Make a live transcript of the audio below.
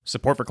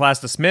Support for Class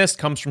Dismissed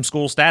comes from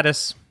School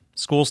Status.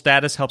 School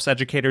Status helps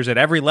educators at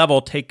every level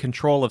take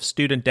control of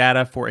student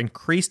data for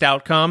increased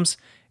outcomes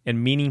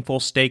and meaningful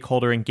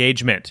stakeholder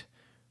engagement.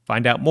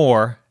 Find out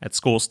more at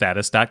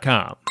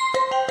schoolstatus.com.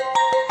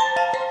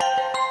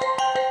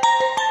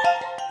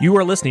 You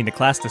are listening to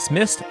Class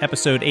Dismissed,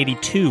 episode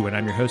 82, and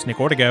I'm your host, Nick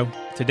Ortego.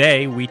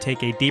 Today, we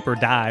take a deeper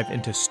dive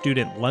into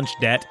student lunch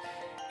debt,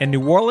 and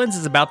New Orleans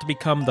is about to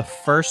become the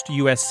first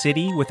U.S.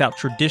 city without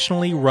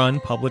traditionally run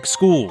public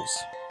schools.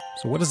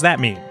 So what does that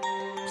mean?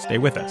 Stay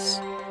with us.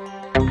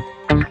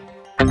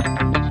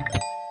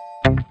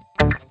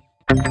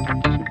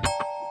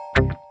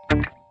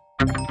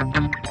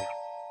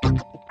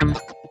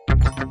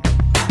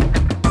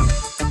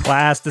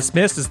 Class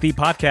Dismissed is the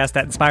podcast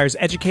that inspires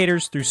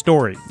educators through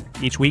story.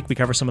 Each week, we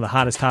cover some of the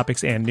hottest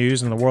topics and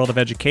news in the world of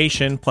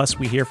education. Plus,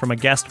 we hear from a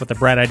guest with a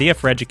bright idea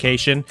for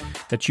education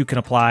that you can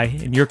apply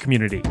in your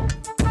community.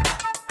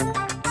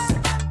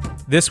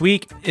 This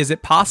week, is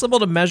it possible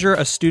to measure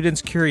a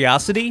student's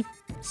curiosity?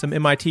 Some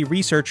MIT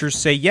researchers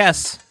say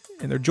yes,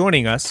 and they're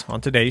joining us on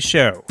today's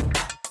show.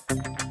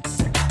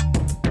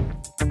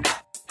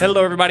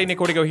 Hello, everybody. Nick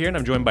Ortego here, and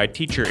I'm joined by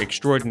teacher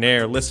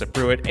extraordinaire Lissa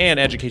Pruitt and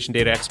education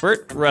data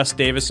expert Russ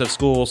Davis of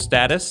School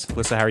Status.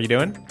 Lissa, how are you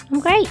doing? I'm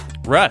great.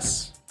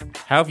 Russ,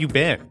 how have you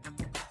been?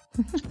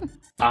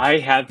 I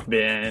have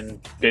been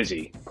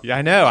busy. Yeah,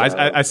 I know. So.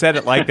 I said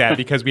it like that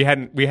because we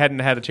hadn't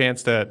had a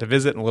chance to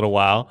visit in a little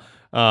while.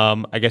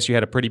 I guess you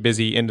had a pretty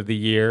busy end of the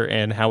year.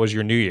 And how was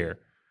your new year?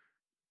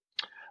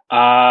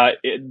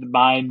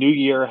 My new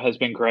year has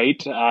been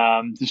great.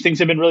 Things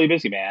have been really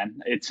busy, man.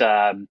 It's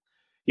trying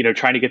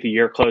to get the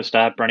year closed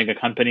up, running a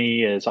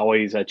company is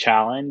always a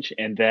challenge.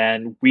 And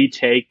then we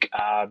take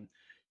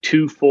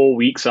 2 full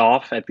weeks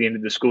off at the end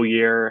of the school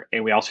year.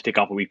 And we also take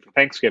off a week for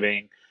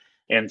Thanksgiving.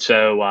 And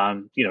so,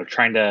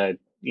 trying to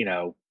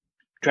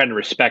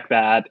respect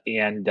that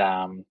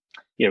and,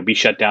 be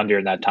shut down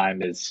during that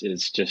time is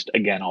just,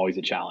 again, always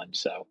a challenge.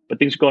 So, but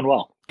things are going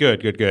well.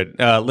 Good.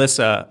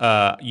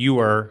 Lissa, you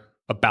are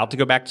about to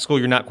go back to school.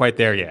 You're not quite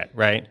there yet,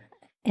 right?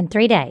 In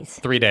 3 days.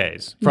 3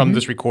 days from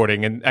this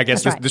recording. And I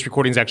guess this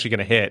recording is actually going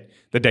to hit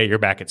the day you're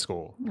back at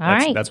school.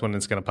 That's when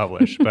it's going to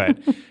publish. But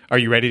are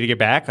you ready to get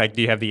back? Like,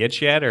 do you have the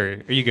itch yet,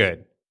 or are you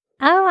good?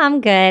 Oh, I'm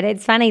good.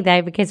 It's funny,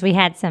 though, because we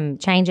had some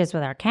changes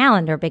with our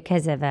calendar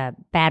because of a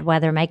bad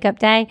weather makeup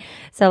day.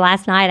 So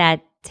last night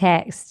I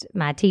text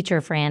my teacher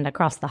friend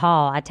across the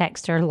hall. I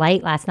texted her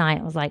late last night.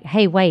 I was like,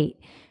 hey, wait.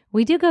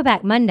 We do go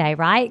back Monday,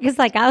 right? Because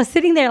I was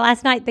sitting there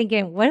last night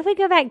thinking, what if we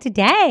go back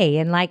today?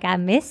 And I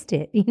missed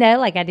it,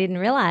 I didn't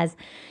realize.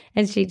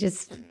 And she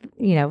just,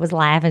 was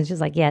laughing. She was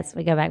like, yes,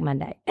 we go back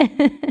Monday.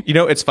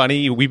 It's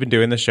funny. We've been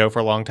doing this show for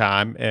a long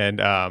time. And,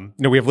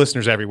 we have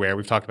listeners everywhere.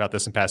 We've talked about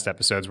this in past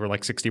episodes. We're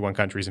like 61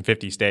 countries and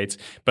 50 states.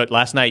 But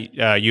last night,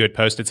 you had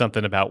posted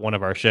something about one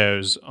of our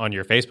shows on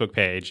your Facebook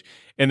page.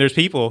 And there's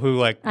people who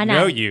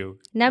know you.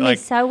 Know me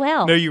so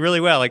well. Know you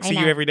really well. See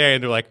you every day.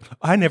 And they're like,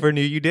 I never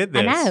knew you did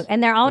this. I know.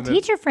 And they're all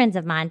teacher friends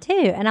of mine too.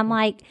 And I'm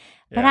like,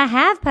 but I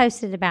have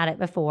posted about it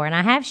before. And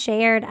I have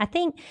shared. I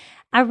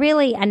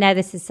know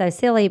this is so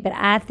silly, but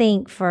I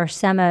think for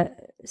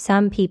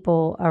some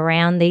people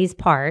around these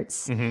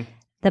parts,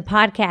 the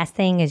podcast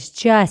thing is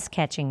just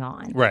catching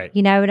on. Right.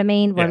 You know what I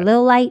mean? We're a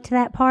little late to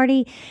that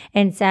party.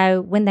 And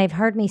so when they've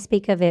heard me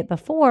speak of it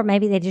before,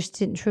 maybe they just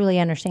didn't truly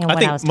understand what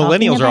I was talking about. I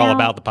think millennials are all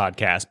about the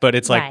podcast, but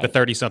it's like the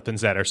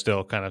 30-somethings that are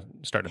still kind of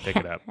starting to pick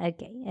it up.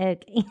 Okay.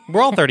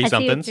 We're all 30-somethings. I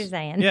see what you're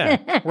saying.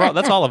 Yeah.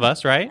 That's all of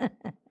us, right?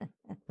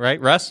 Right,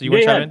 Russ? You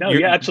want to chime in?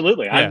 No,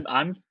 absolutely. Yeah.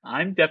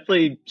 I'm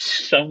definitely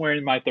somewhere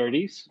in my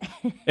 30s.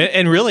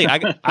 And really,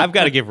 I've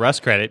got to give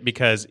Russ credit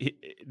because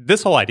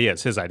this whole idea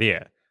is his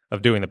idea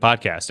of doing the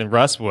podcast. And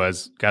Russ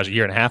was, a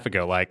year and a half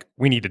ago,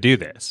 we need to do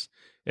this.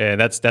 And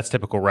that's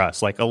typical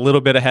Russ, a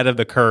little bit ahead of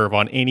the curve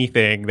on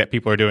anything that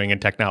people are doing in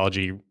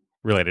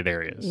technology-related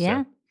areas.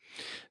 Yeah.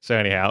 So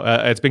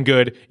anyhow, it's been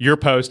good. Your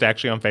post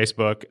actually on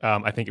Facebook,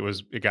 I think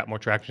it got more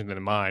traction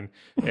than mine.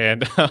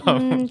 And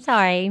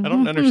sorry, I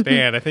don't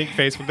understand. I think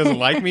Facebook doesn't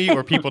like me,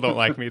 or people don't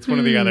like me. It's one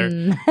or the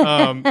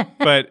other.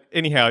 But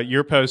anyhow,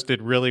 your post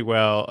did really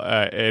well,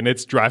 and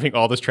it's driving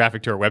all this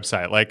traffic to our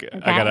website.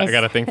 I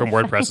got a thing from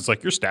WordPress. It's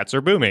like, your stats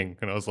are booming,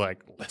 and I was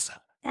like, Lissa.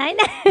 I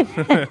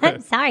know. I'm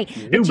sorry,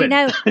 but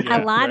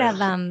a lot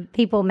of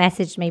people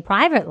messaged me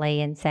privately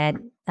and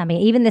said.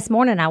 Even this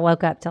morning I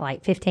woke up to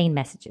 15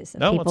 messages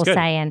of people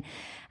saying,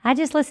 I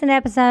just listened to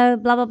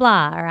episode blah, blah,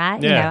 blah. Or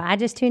I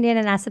just tuned in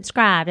and I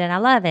subscribed and I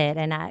love it.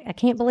 And I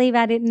can't believe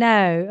I didn't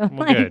know.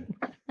 Well,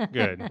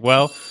 good.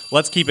 Well,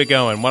 let's keep it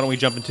going. Why don't we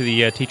jump into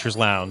the teacher's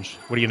lounge?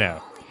 What do you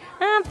know?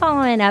 I'm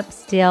following up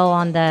still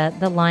on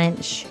the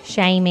lunch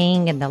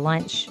shaming and the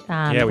lunch.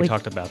 We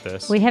talked about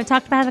this. We have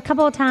talked about it a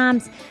couple of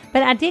times,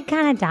 but I did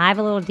kind of dive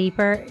a little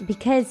deeper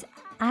because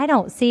I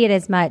don't see it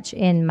as much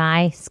in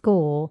my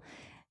school.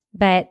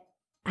 But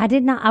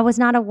I was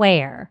not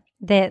aware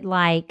that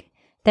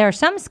there are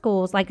some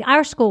schools,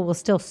 our school will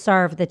still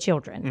serve the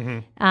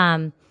children.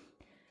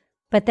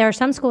 But there are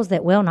some schools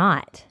that will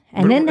not.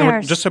 And then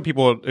there's just so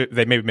people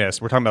they may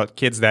miss, we're talking about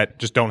kids that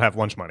just don't have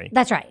lunch money.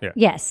 That's right. Yeah.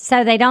 Yes.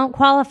 So they don't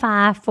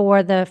qualify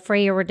for the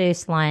free or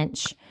reduced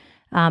lunch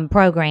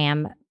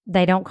program.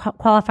 They don't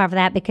qualify for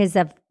that because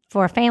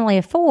for a family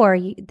of four,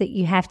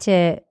 you have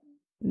to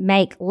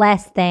make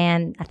less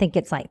than, I think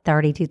it's like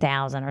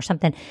 $32,000 or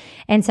something.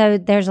 And so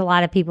there's a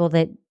lot of people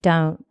that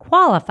don't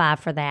qualify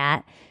for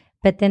that,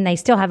 but then they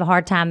still have a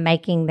hard time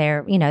making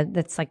their,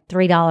 that's like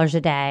 $3 a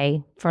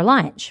day for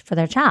lunch for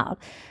their child.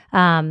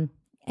 And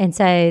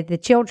so the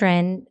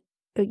children,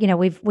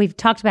 we've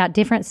talked about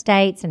different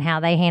states and how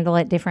they handle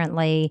it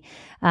differently.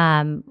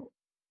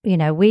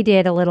 We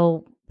did a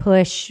little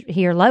push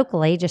here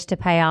locally just to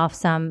pay off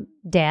some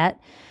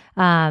debt.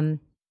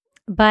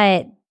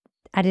 But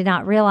I did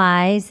not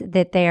realize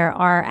that there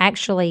are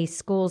actually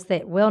schools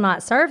that will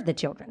not serve the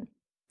children.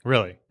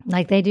 Really?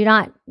 Like they do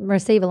not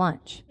receive a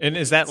lunch. And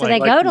is that so they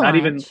go to not lunch.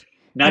 even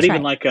That's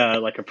even right.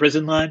 like a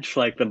prison lunch,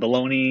 like the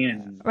bologna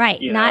and right?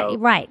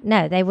 Right.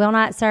 No, they will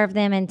not serve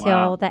them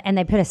until and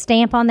they put a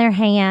stamp on their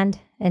hand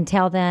and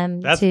tell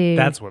them that's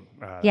what.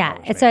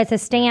 And so it's a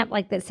stamp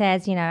like that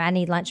says, I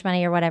need lunch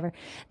money or whatever.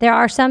 There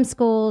are some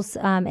schools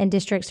and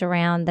districts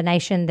around the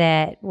nation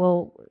that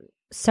will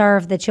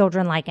serve the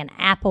children like an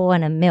apple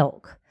and a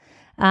milk.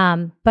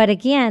 But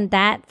again,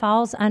 that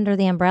falls under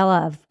the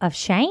umbrella of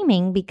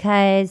shaming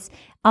because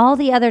all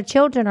the other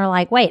children are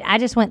like, wait, I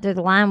just went through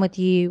the line with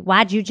you.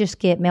 Why'd you just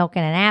get milk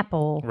and an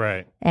apple?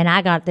 Right. And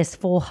I got this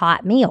full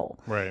hot meal.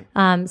 Right.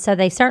 So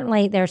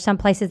there are some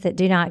places that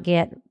do not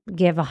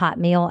give a hot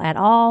meal at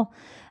all.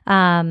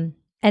 And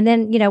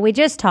then, we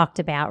just talked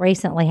about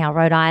recently how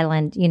Rhode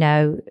Island,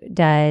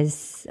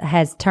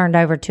 has turned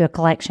over to a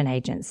collection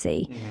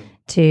agency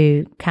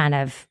to kind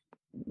of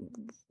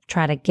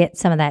try to get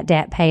some of that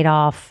debt paid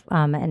off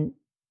and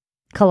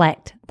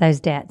collect those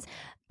debts.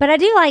 But I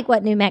do like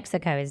what New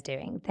Mexico is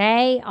doing.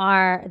 They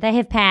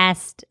have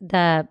passed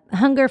the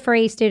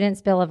Hunger-Free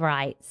Students' Bill of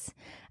Rights,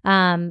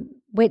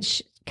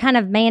 which kind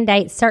of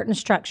mandates certain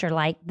structure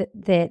like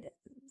that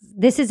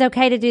this is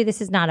okay to do,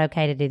 this is not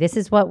okay to do, this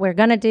is what we're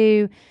going to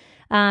do.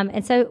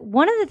 And so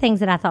one of the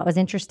things that I thought was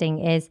interesting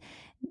is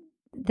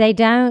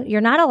you're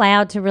not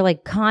allowed to really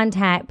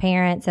contact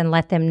parents and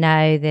let them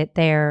know that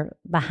they're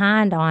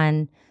behind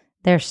on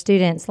their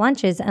students'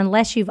 lunches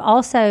unless you've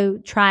also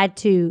tried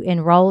to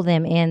enroll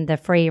them in the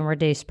free and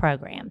reduced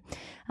program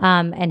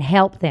and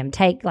help them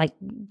take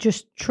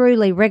just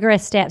truly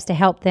rigorous steps to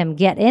help them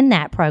get in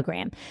that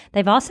program.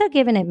 They've also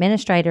given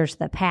administrators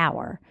the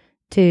power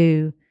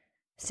to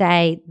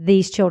say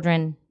these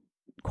children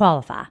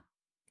qualify.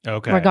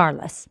 Okay.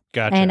 Regardless.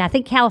 Gotcha. And I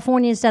think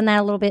California's done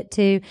that a little bit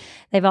too.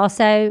 They've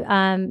also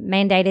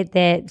mandated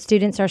that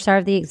students are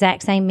served the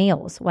exact same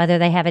meals, whether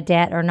they have a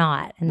debt or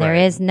not. And there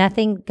is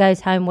nothing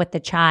goes home with the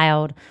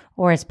child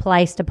or is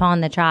placed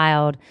upon the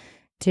child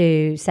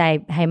to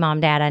say, hey, mom,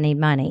 dad, I need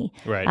money.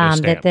 Right.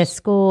 That the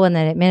school and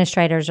the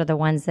administrators are the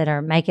ones that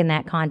are making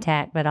that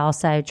contact, but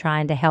also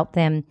trying to help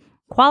them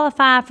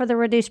qualify for the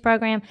reduced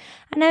program.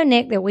 I know,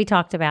 Nick, that we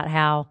talked about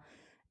how,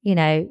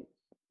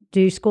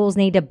 do schools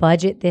need to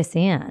budget this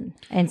in?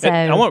 And so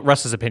I want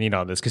Russ's opinion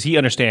on this because he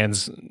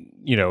understands,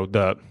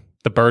 the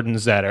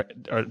burdens that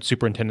our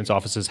superintendent's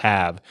offices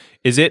have.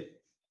 Is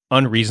it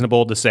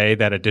unreasonable to say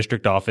that a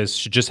district office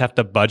should just have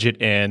to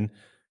budget in,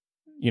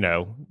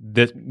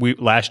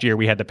 last year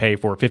we had to pay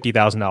for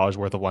 $50,000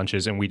 worth of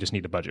lunches and we just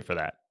need to budget for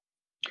that?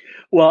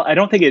 Well, I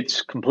don't think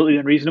it's completely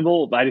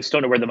unreasonable, but I just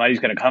don't know where the money's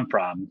going to come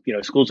from.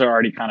 Schools are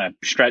already kind of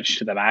stretched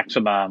to the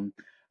maximum.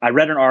 I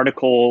read an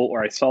article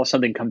or I saw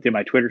something come through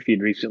my Twitter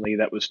feed recently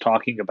that was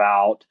talking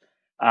about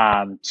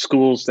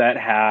schools that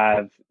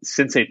have,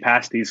 since they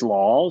passed these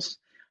laws,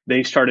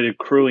 they started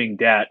accruing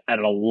debt at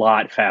a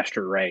lot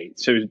faster rate.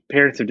 So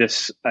parents have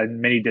just, in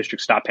many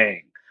districts, stopped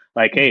paying.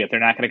 Like, hey, if they're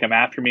not going to come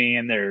after me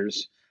and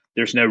there's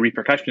no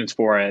repercussions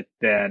for it,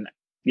 then,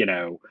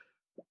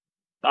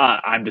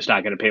 I'm just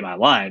not going to pay my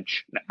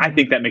lunch. I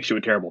think that makes you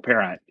a terrible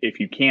parent if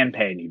you can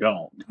pay and you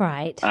don't.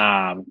 Right.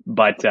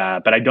 But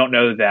I don't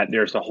know that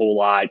there's a whole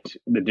lot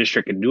the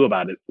district can do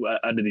about it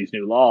under these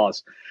new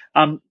laws.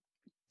 I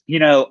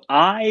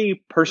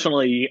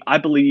personally, I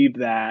believe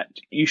that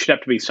you should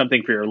have to pay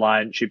something for your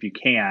lunch if you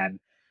can.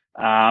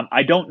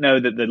 I don't know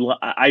that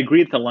I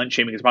agree that the lunch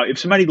shaming is about, if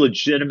somebody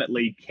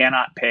legitimately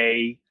cannot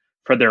pay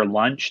for their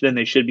lunch, then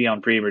they should be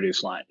on free and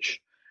reduced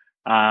lunch.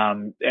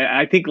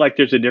 I think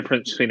there's a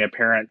difference between a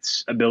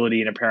parent's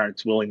ability and a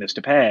parent's willingness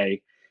to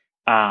pay.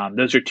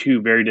 Those are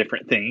two very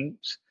different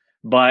things.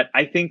 But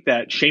I think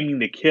that shaming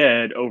the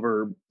kid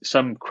over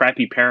some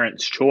crappy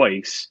parent's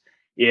choice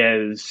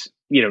is,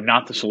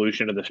 not the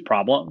solution to this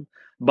problem.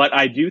 But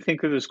I do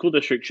think that the school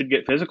district should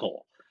get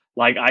physical.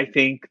 I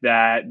think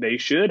that they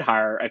should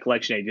hire a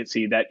collection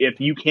agency that if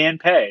you can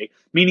pay,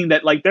 meaning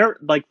that they're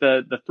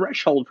the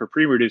threshold for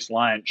pre-reduced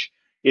lunch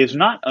is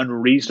not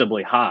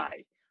unreasonably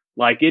high.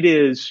 It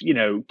is,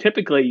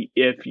 typically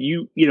if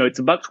it's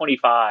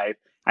 $1.25.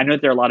 I know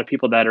that there are a lot of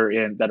people that are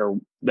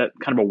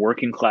kind of a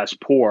working class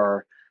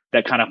poor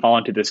that kind of fall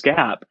into this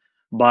gap.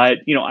 But,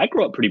 I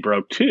grew up pretty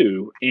broke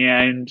too.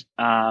 And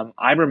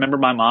I remember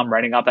my mom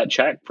writing out that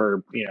check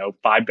for,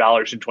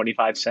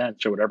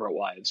 $5.25 or whatever it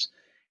was.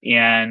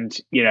 And,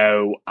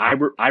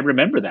 I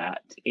remember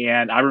that.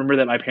 And I remember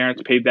that my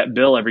parents paid that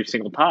bill every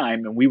single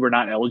time, and we were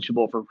not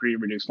eligible for free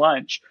and reduced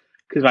lunch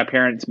because my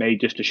parents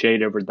made just a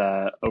shade over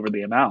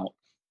the amount.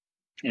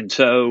 And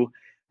so,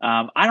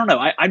 I don't know.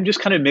 I'm just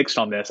kind of mixed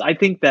on this. I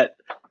think that,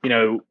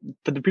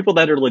 for the people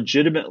that are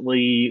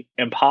legitimately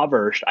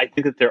impoverished, I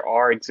think that there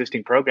are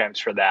existing programs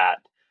for that.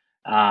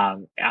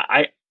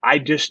 I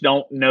just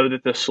don't know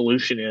that the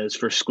solution is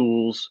for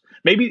schools.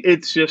 Maybe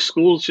it's just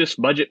schools just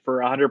budget for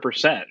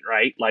 100%,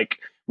 right? Like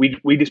we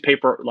just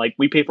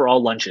we pay for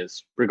all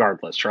lunches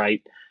regardless,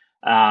 right?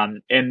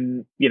 And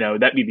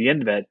that'd be the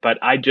end of it. But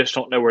I just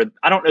don't know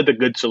I don't know the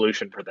good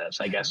solution for this,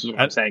 I guess is what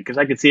I'm saying, because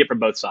I can see it from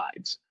both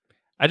sides.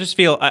 I just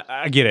feel,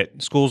 I get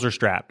it. Schools are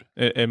strapped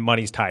and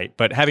money's tight,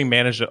 but having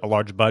managed a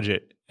large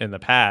budget in the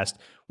past,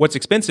 what's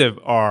expensive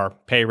are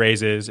pay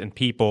raises and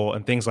people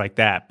and things like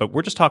that. But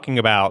we're just talking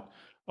about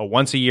a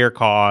once a year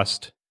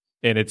cost,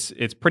 and it's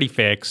pretty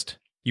fixed.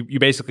 You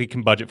basically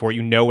can budget for it.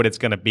 You know what it's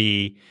going to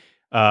be.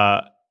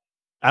 I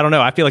don't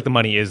know. I feel like the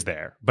money is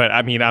there, but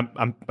I mean,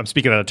 I'm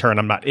speaking out of turn.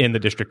 I'm not in the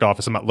district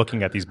office. I'm not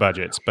looking at these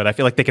budgets, but I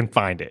feel like they can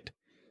find it.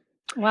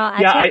 Well,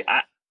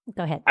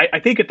 go ahead. I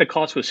think if the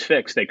cost was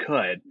fixed, they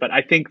could, but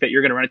I think that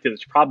you're going to run into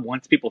this problem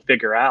once people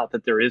figure out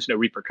that there is no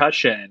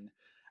repercussion.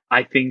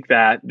 I think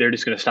that they're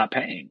just going to stop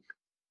paying.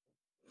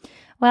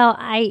 Well,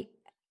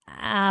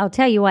 I'll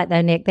tell you what,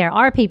 though, Nick, there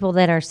are people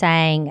that are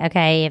saying,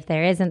 okay, if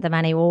there isn't the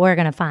money, well, we're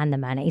going to find the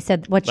money. So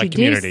what like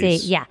you do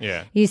see,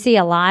 you see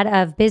a lot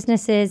of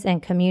businesses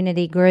and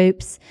community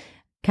groups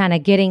kind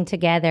of getting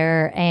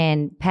together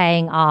and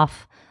paying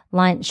off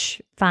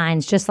lunch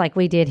fines, just like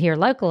we did here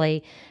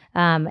locally.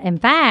 In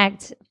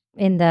fact,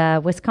 in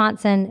the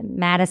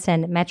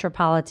Wisconsin-Madison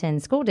Metropolitan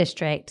School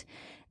District,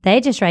 they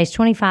just raised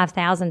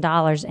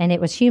 $25,000, and it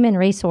was human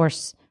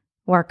resource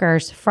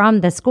workers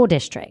from the school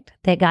district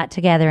that got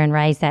together and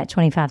raised that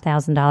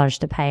 $25,000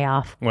 to pay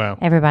off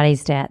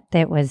everybody's debt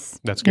that was,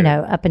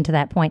 up until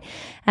that point.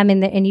 I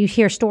mean, and you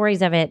hear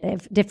stories of it,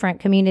 of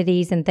different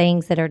communities and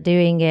things that are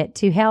doing it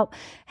to help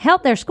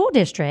their school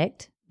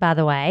district, by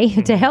the way,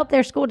 to help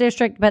their school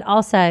district, but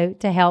also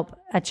to help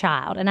a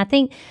child. And I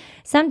think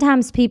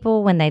sometimes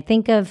people, when they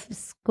think of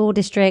school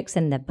districts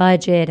and the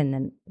budget,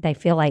 and they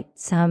feel like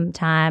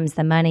sometimes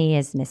the money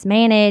is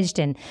mismanaged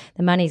and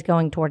the money's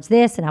going towards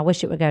this, and I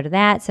wish it would go to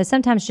that. So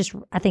sometimes just,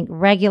 I think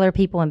regular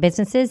people and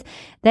businesses,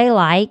 they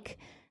like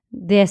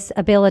this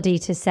ability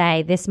to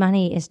say this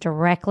money is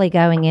directly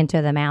going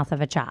into the mouth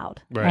of a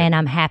child. Right. And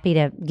I'm happy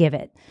to give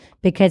it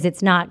because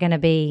it's not going to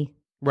be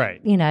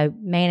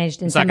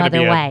managed in some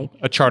other way.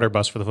 A charter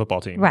bus for the football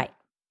team. Right.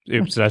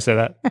 Oops, did I say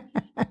that?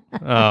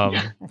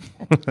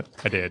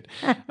 I did.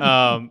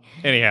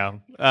 Anyhow,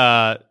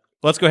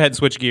 let's go ahead and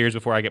switch gears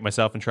before I get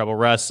myself in trouble.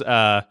 Russ,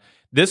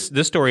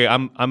 this story,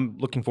 I'm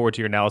looking forward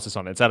to your analysis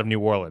on it. It's out of New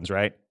Orleans,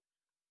 right?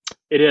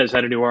 It is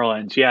out of New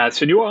Orleans. Yeah.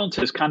 So New Orleans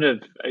is kind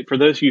of, for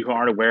those of you who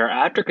aren't aware,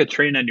 after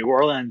Katrina, New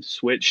Orleans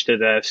switched to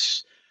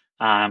this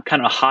kind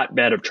of a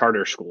hotbed of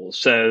charter schools.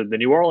 So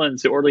the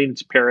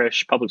Orleans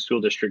Parish Public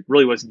School District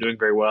really wasn't doing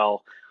very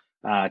well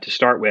to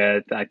start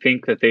with. I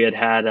think that they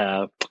had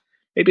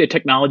maybe a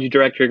technology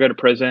director go to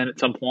prison at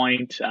some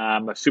point.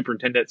 A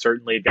superintendent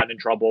certainly had gotten in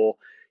trouble.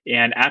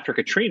 And after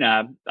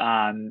Katrina,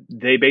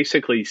 they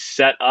basically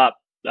set up,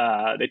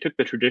 they took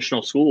the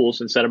traditional schools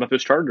and set them up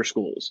as charter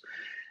schools.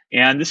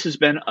 And this has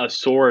been a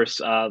source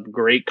of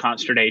great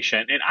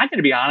consternation. And I'm going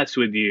to be honest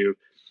with you,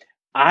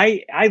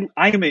 I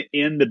am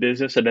in the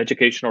business of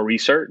educational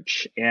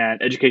research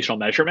and educational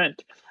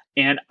measurement,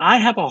 and I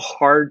have a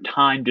hard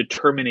time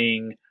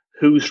determining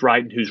who's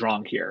right and who's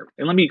wrong here.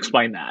 And let me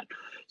explain that.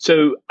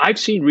 So I've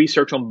seen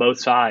research on both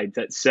sides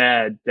that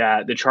said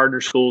that the charter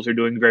schools are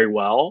doing very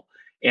well.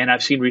 And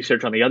I've seen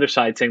research on the other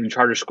side saying the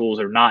charter schools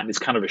are not, and it's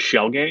kind of a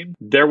shell game.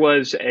 There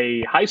was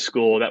a high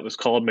school that was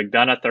called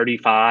McDonough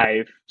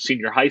 35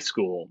 Senior High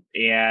School,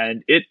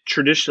 and it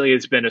traditionally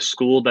has been a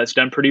school that's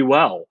done pretty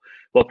well.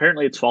 Well,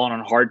 apparently it's fallen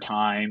on hard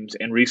times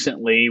and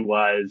recently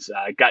was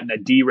gotten a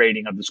D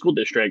rating of the school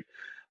district.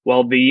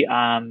 Well, the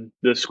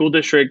school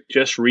district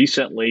just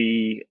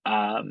recently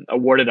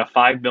awarded a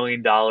 $5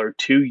 million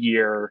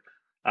 2-year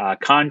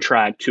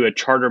contract to a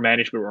charter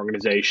management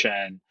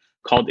organization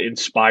called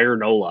Inspire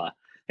NOLA.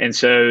 And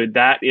so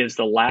that is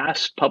the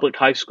last public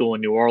high school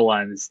in New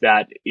Orleans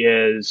that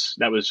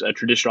was a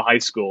traditional high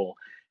school.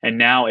 And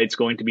now it's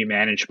going to be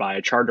managed by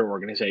a charter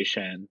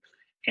organization.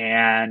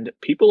 And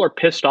people are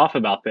pissed off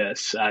about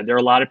this. There are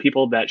a lot of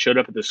people that showed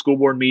up at the school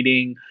board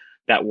meeting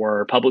that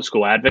were public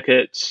school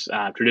advocates,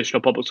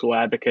 traditional public school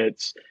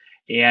advocates.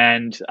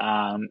 And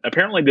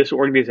apparently this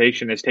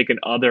organization has taken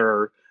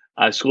other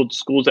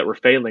schools that were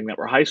failing, that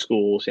were high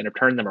schools, and have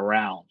turned them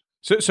around.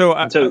 So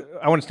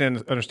I want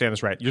to understand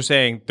this right. You're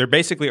saying there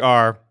basically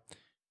are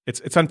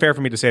It's unfair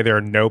for me to say there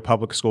are no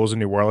public schools in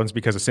New Orleans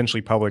because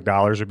essentially public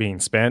dollars are being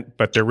spent,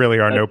 but there really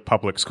are no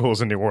public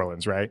schools in New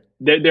Orleans, right?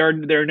 There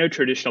are no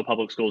traditional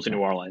public schools in New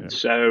Orleans.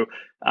 So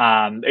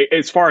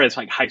as far as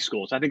like high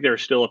schools, I think there are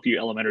still a few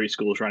elementary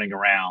schools running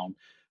around,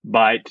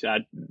 but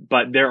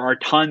there are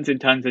tons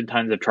and tons and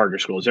tons of charter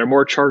schools. There are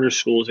more charter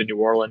schools in New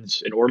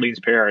Orleans and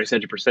Orleans Parish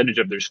as a percentage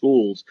of their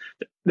schools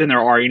than there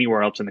are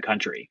anywhere else in the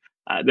country.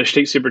 The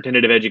state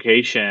superintendent of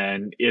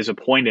education is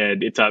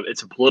appointed. It's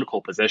a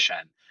political position.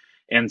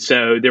 And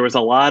so there was a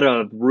lot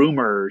of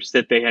rumors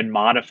that they had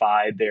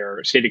modified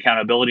their state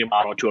accountability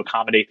model to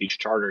accommodate these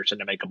charters and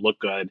to make them look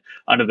good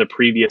under the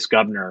previous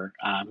governor,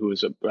 who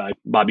was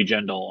Bobby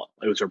Jindal,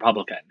 who was a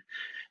Republican.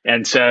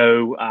 And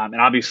so, and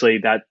obviously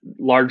that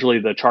largely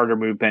the charter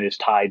movement is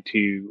tied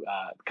to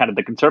kind of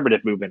the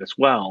conservative movement as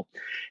well.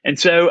 And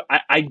so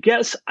I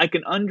guess I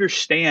can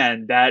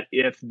understand that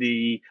if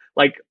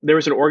there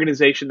was an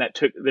organization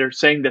they're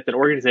saying that the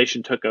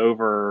organization took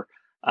over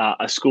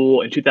a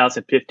school in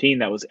 2015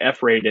 that was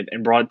F-rated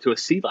and brought it to a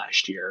C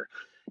last year.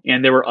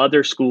 And there were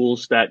other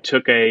schools that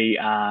took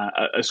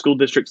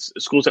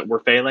schools that were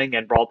failing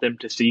and brought them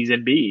to C's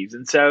and B's.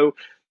 And so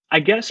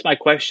I guess my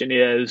question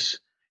is,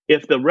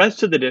 if the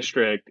rest of the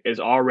district is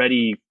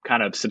already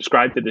kind of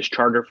subscribed to this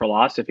charter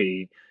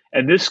philosophy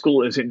and this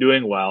school isn't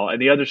doing well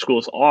and the other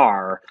schools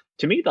are,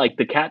 to me, like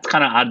the cat's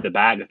kind of out of the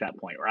bag at that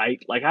point,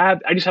 right? Like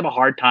I just have a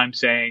hard time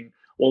saying,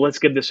 well, let's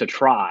give this a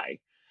try.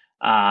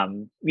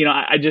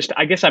 I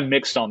guess I'm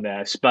mixed on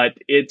this, but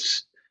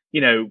it's,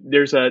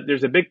 there's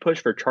a big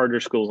push for charter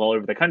schools all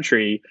over the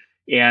country.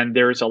 And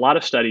there's a lot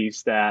of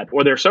studies there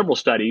are several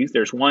studies.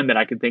 There's one that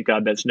I can think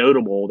of that's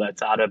notable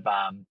that's out of,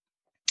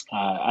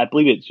 I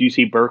believe it's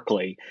UC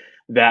Berkeley,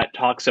 that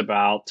talks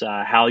about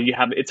how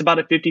it's about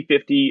a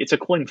 50-50, it's a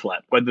coin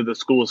flip, whether the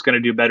school is going to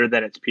do better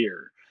than its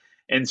peer.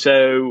 And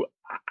so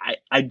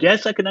I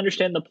guess I can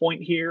understand the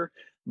point here,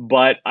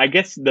 but I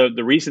guess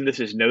the reason this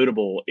is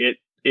notable, it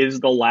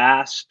is the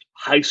last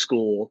high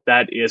school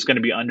that is going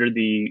to be under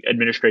the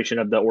administration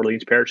of the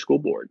Orleans Parish School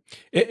Board.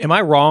 Am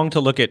I wrong to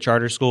look at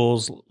charter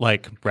schools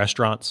like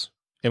restaurants?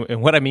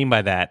 And what I mean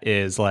by that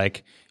is,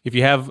 like, if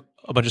you have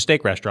a bunch of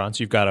steak restaurants,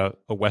 you've got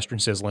a Western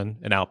Sizzlin',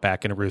 an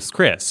Outback, and a Ruth's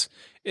Chris.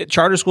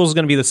 Charter schools is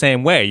going to be the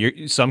same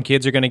way. Some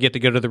kids are going to get to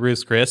go to the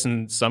Ruth's Chris,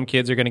 and some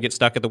kids are going to get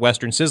stuck at the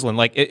Western Sizzlin'.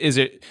 Like,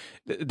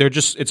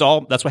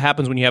 that's what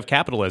happens when you have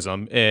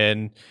capitalism,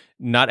 and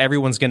not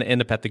everyone's going to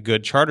end up at the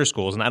good charter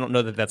schools. And I don't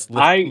know that that's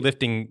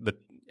lifting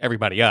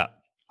everybody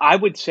up. I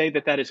would say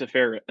that is a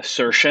fair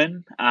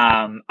assertion.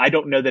 I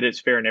don't know that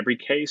it's fair in every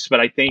case, but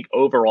I think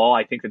overall,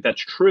 I think that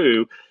that's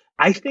true.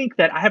 I think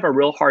that I have a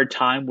real hard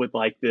time with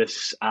like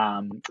this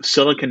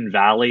Silicon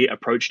Valley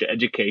approach to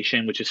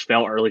education, which is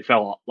fail early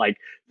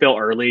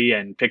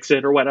and fix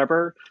it or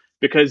whatever,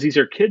 because these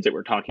are kids that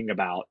we're talking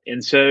about.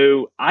 And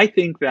so I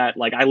think that,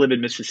 like, I live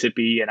in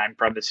Mississippi and I'm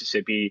from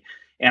Mississippi,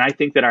 and I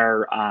think that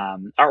our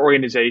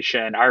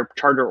organization, our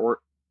charter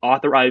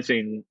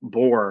authorizing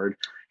board,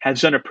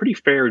 has done a pretty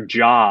fair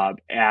job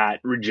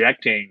at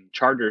rejecting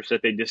charters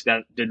that they just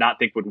did not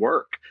think would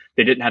work.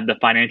 They didn't have the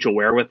financial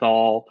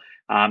wherewithal.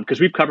 Because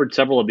we've covered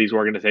several of these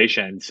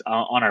organizations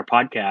on our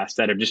podcast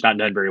that have just not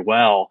done very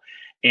well.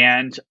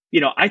 And,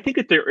 I think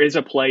that there is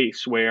a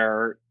place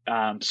where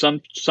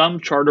some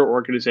charter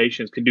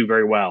organizations can do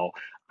very well.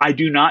 I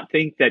do not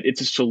think that it's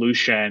a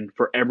solution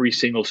for every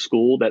single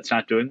school that's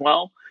not doing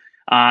well.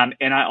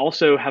 And I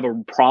also have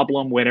a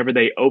problem whenever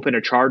they open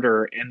a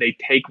charter and they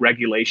take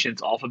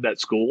regulations off of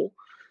that school.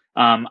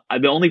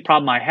 The only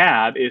problem I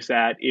have is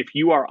that if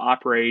you are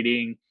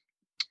operating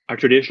a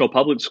traditional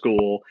public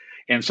school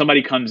and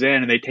somebody comes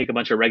in and they take a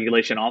bunch of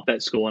regulation off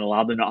that school and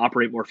allow them to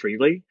operate more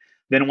freely,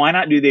 then why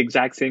not do the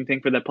exact same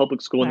thing for that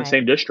public school in the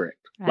same district?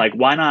 Right. Like,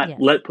 why not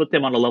put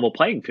them on a level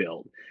playing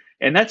field?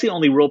 And that's the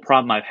only real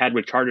problem I've had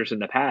with charters in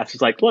the past.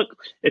 It's like, look,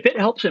 if it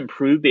helps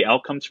improve the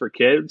outcomes for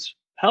kids,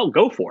 hell,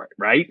 go for it,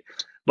 right?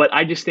 But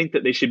I just think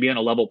that they should be on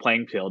a level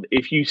playing field.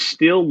 If you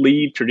still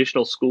leave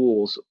traditional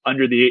schools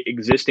under the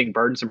existing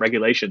burdensome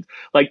regulations,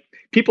 like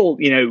people,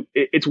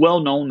 it's well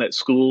known that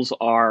schools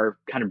are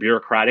kind of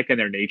bureaucratic in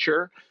their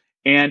nature.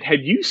 And have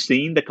you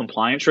seen the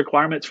compliance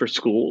requirements for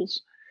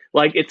schools?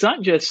 Like, it's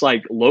not just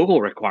like local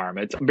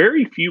requirements.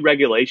 Very few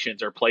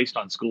regulations are placed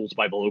on schools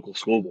by the local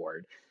school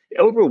board.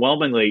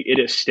 Overwhelmingly, it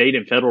is state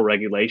and federal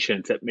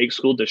regulations that make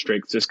school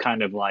districts this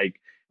kind of like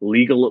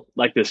legal,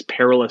 like this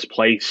perilous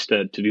place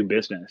to do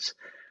business.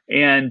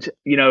 And,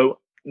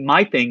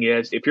 my thing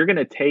is, if you're going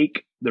to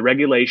take the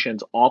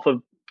regulations off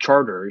of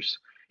charters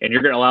and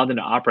you're going to allow them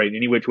to operate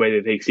any which way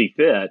that they see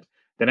fit,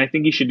 then I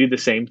think you should do the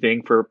same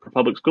thing for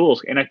public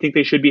schools. And I think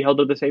they should be held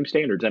to the same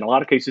standards. In a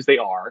lot of cases, they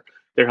are.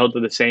 They're held to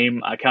the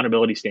same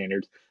accountability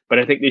standards. But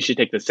I think they should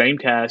take the same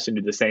tests and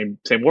do the same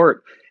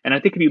work. And I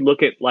think if you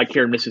look at, like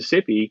here in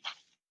Mississippi,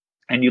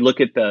 and you look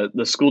at the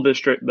school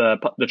district,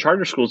 the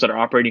charter schools that are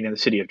operating in the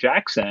city of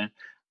Jackson,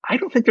 I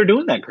don't think they're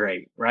doing that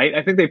great, right?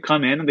 I think they've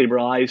come in and they've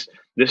realized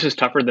this is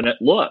tougher than it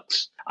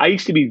looks. I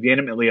used to be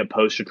vehemently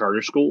opposed to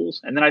charter schools,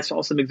 and then I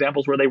saw some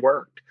examples where they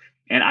worked.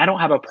 And I don't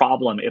have a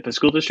problem if a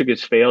school district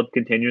has failed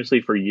continuously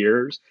for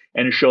years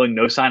and is showing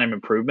no sign of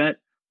improvement,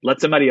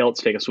 let somebody else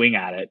take a swing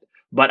at it.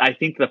 But I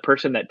think the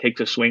person that takes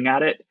a swing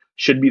at it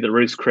should be the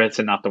Ruth Chris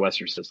and not the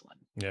Western Sizzlin.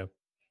 Yeah.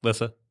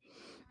 Lissa?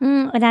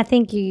 And I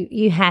think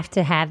you have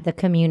to have the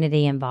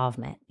community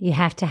involvement. You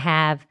have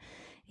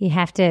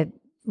to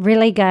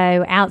really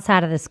go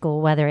outside of the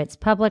school, whether it's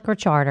public or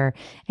charter,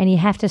 and you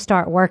have to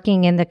start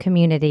working in the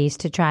communities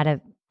to try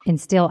to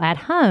instill at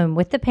home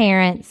with the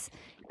parents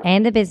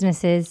and the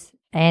businesses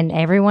and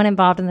everyone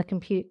involved in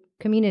the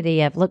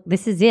community of, look,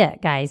 this is it,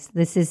 guys.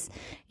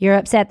 You're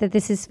upset that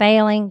this is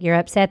failing. You're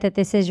upset that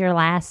this is your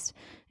last,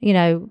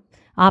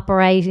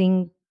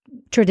 operating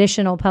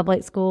traditional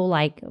public school.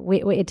 Like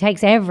it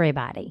takes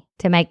everybody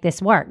to make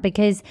this work,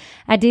 because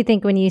I do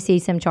think when you see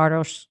some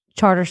charter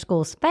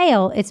schools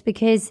fail, it's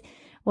because,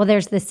 well,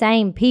 there's the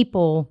same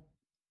people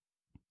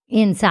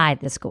inside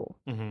the school,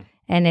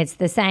 and it's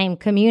the same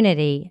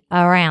community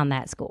around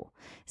that school.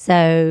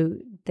 So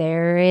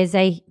there's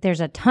a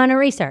ton of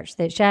research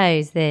that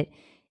shows that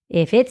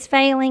if it's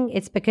failing,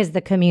 it's because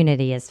the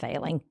community is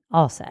failing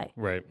also.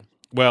 Right.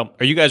 Well,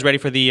 are you guys ready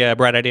for the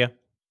bright idea?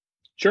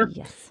 Sure.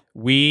 Yes.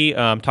 We,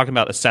 talking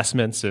about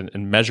assessments and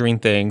measuring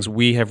things,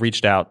 we have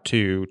reached out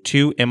to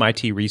 2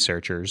 MIT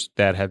researchers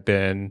that have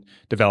been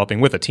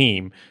developing with a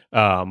team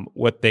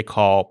what they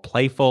call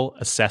playful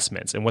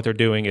assessments. And what they're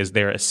doing is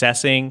they're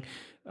assessing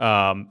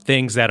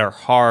things that are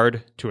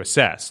hard to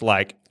assess,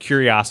 like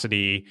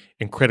curiosity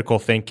and critical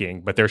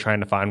thinking, but they're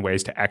trying to find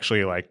ways to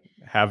actually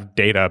have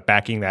data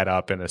backing that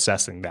up and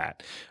assessing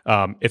that.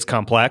 It's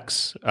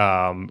complex.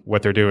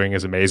 What they're doing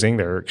is amazing.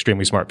 They're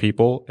extremely smart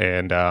people,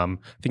 and I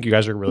think you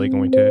guys are really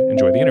going to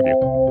enjoy the interview.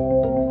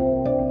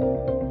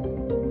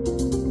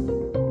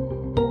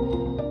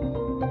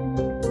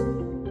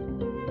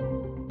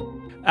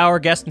 Our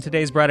guests in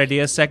today's Bright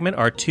Ideas segment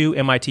are 2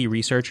 MIT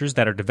researchers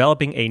that are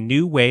developing a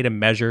new way to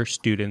measure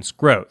students'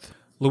 growth.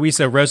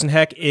 Louisa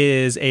Rosenheck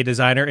is a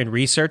designer and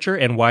researcher,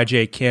 and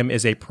YJ Kim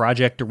is a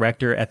project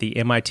director at the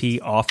MIT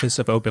Office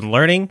of Open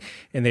Learning,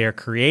 and they are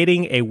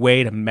creating a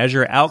way to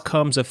measure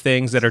outcomes of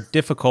things that are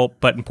difficult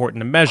but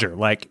important to measure,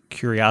 like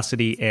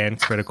curiosity and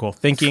critical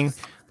thinking.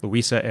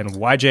 Louisa and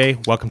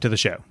YJ, welcome to the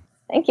show.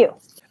 Thank you.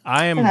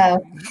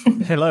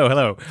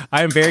 Hello.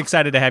 I am very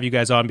excited to have you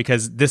guys on,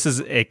 because this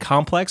is a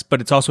complex,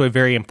 but it's also a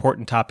very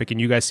important topic,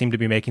 and you guys seem to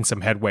be making some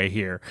headway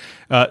here.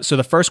 So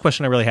the first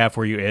question I really have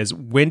for you is,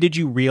 when did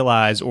you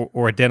realize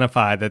or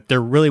identify that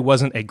there really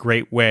wasn't a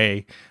great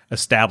way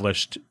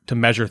established to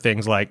measure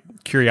things like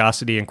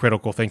curiosity and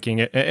critical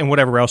thinking and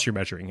whatever else you're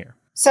measuring here?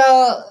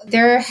 So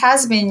there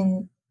has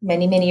been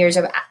many, many years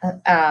of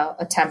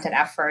attempt and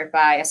effort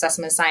by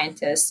assessment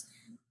scientists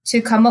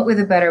to come up with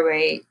a better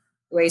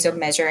ways of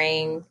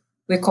measuring,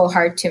 we call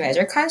hard to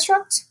measure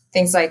construct,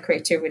 things like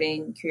creativity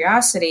and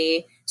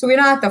curiosity. So we're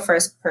not the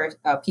first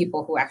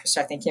people who actually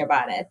start thinking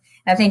about it.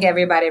 And I think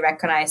everybody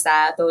recognizes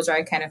that those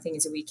are kind of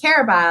things that we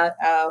care about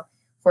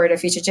for the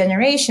future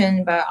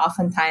generation, but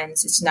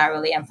oftentimes it's not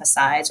really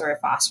emphasized or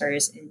fostered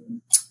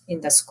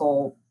in the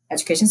school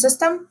education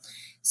system.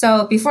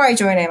 So before I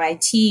joined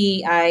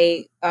MIT,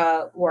 I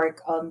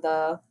worked on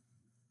the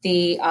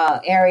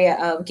area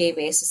of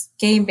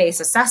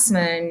game-based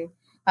assessment.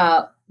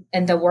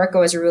 And the work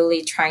was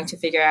really trying to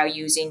figure out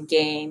using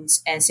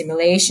games and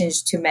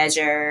simulations to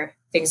measure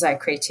things like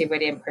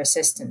creativity and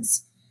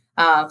persistence.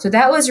 So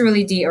that was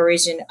really the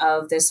origin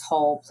of this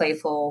whole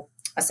playful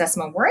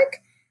assessment work.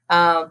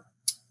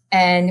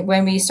 And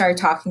when we started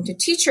talking to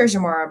teachers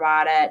more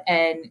about it,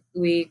 and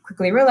we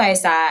quickly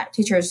realized that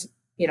teachers,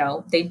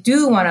 they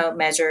do want to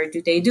measure,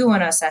 they do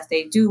want to assess,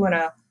 they do want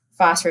to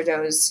foster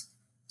those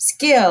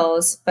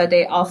skills, but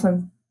they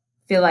often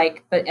feel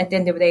like, but at the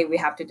end of the day, we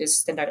have to do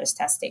standardized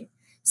testing.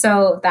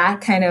 So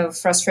that kind of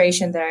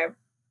frustration there,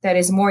 that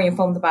is more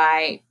informed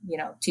by,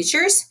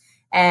 teachers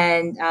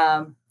and,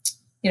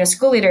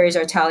 school leaders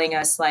are telling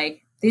us,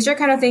 like, these are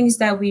kind of things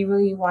that we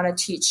really want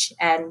to teach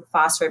and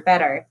foster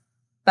better.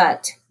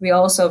 But we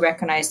also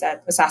recognize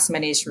that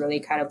assessment is really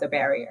kind of the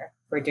barrier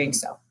for doing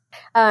so.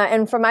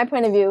 And from my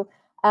point of view,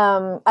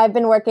 I've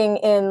been working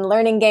in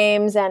learning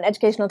games and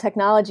educational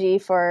technology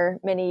for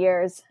many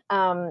years.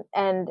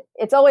 And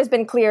it's always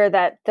been clear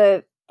that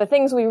the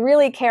things we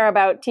really care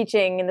about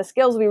teaching and the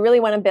skills we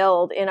really want to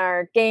build in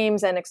our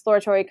games and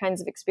exploratory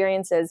kinds of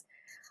experiences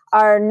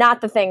are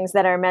not the things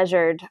that are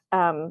measured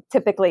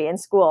typically in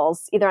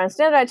schools, either on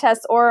standardized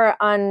tests or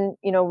on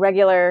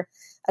regular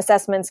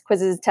assessments,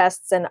 quizzes,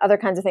 tests, and other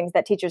kinds of things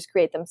that teachers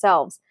create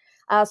themselves.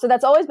 So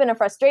that's always been a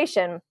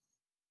frustration.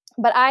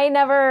 But I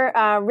never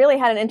really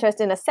had an interest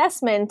in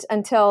assessment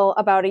until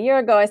about a year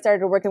ago. I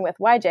started working with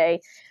YJ,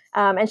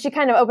 and she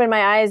kind of opened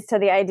my eyes to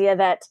the idea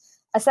that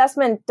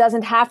assessment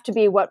doesn't have to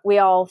be what we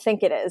all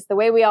think it is. The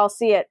way we all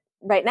see it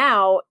right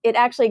now, it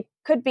actually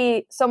could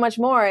be so much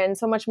more, and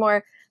so much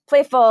more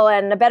playful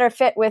and a better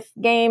fit with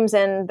games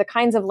and the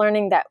kinds of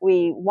learning that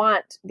we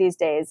want these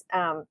days.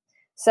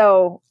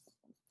 So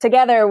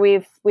together,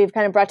 we've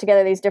kind of brought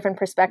together these different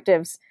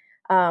perspectives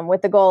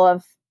with the goal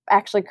of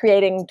actually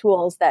creating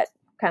tools that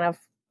kind of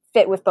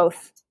fit with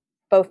both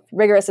both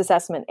rigorous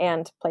assessment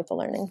and playful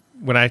learning.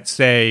 When I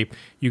say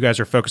you guys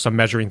are focused on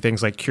measuring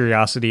things like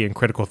curiosity and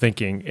critical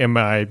thinking, am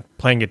I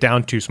playing it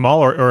down too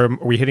small, or are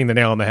we hitting the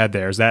nail on the head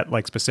there? Is that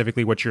like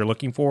specifically what you're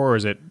looking for, or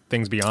is it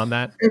things beyond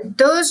that?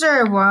 Those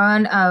are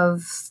one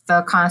of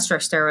the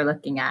constructs that we're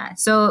looking at.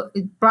 So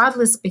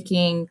broadly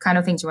speaking, kind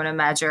of things we want to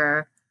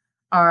measure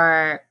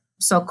are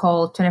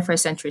so-called 21st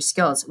century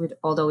skills,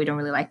 although we don't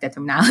really like that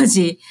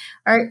terminology,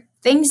 are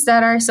things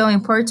that are so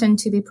important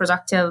to be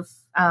productive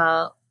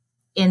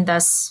in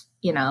this,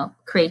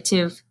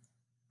 creative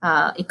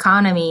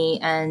economy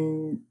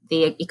and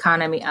the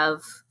economy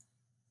of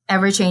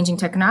ever-changing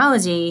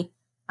technology.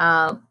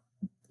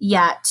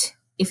 Yet,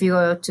 if you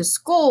go to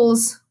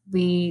schools,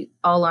 we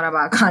all learn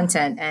about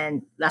content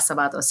and less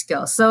about those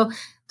skills. So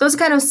those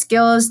kind of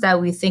skills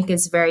that we think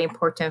is very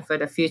important for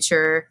the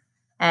future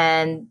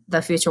and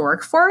the future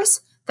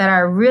workforce that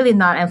are really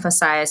not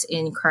emphasized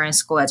in current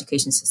school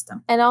education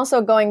system. And also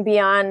going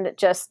beyond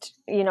just,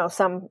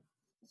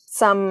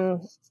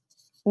 some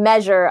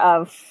measure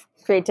of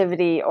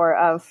creativity or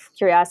of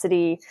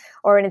curiosity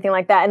or anything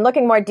like that, and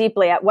looking more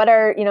deeply at what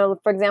are,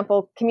 for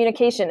example,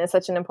 communication is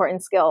such an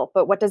important skill,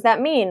 but what does that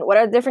mean? What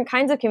are the different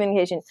kinds of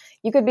communication?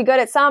 You could be good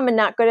at some and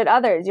not good at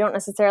others. You don't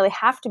necessarily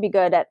have to be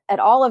good at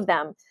all of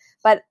them.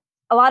 But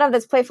a lot of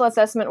this playful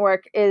assessment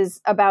work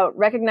is about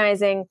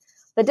recognizing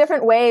the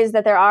different ways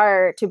that there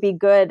are to be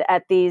good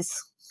at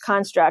these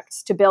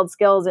constructs, to build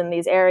skills in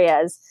these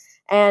areas,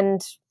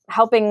 and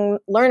helping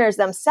learners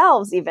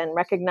themselves even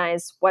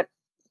recognize what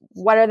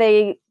are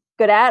they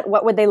good at,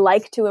 what would they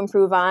like to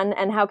improve on,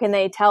 and how can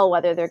they tell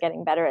whether they're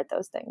getting better at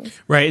those things.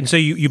 Right. And so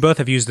you both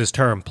have used this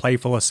term,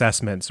 playful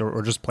assessments,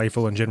 or just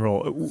playful in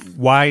general.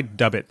 Why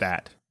dub it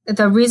that?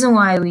 The reason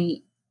why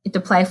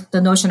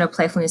the notion of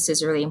playfulness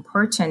is really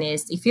important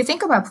is if you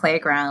think about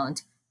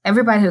playground,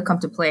 everybody who come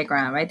to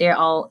playground, right? They're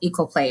all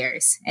equal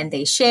players and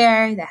they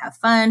share, they have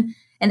fun,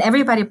 and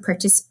everybody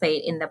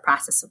participate in the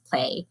process of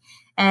play.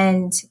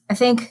 And I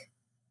think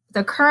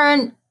the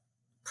current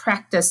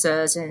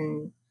practices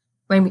and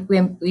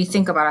when we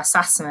think about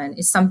assessment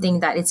is something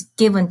that is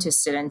given to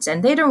students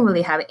and they don't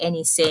really have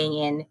any saying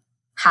in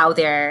how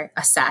they're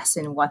assessed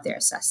and what they're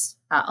assessed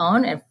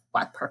on and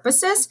what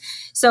purposes.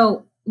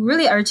 So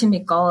really our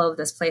ultimate goal of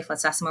this playful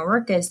assessment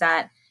work is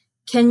that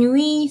can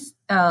we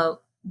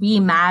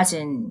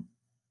reimagine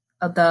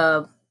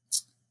the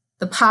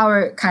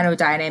power kind of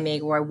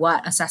dynamic or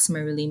what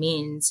assessment really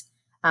means,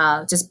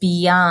 just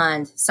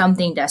beyond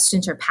something that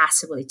students are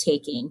passively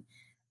taking.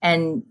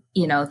 And,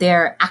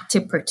 they're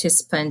active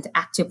participant,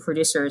 active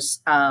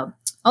producers,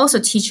 also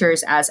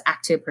teachers as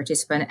active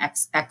participant,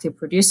 active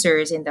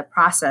producers in the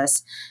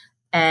process,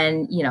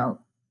 and,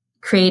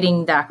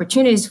 creating the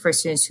opportunities for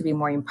students to be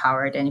more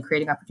empowered and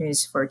creating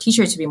opportunities for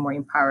teachers to be more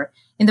empowered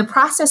in the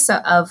process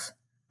of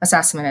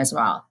assessment as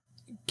well.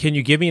 Can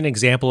you give me an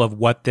example of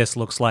what this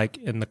looks like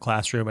in the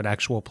classroom, an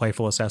actual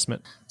playful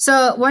assessment?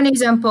 So one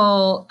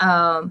example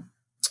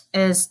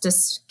is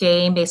this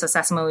game-based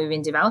assessment we've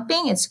been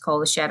developing. It's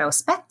called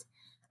Shadowspect.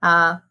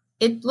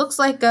 It looks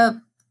like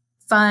a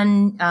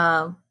fun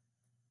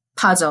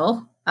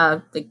puzzle.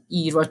 Like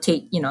you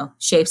rotate,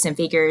 shapes and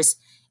figures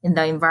in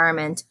the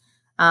environment.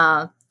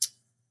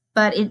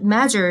 But it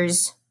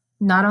measures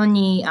not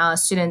only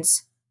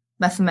students'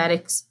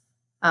 mathematics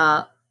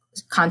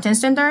content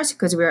standards,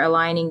 because we're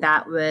aligning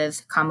that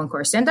with Common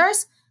Core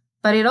standards,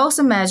 but it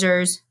also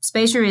measures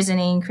spatial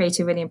reasoning,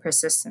 creativity, and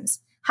persistence.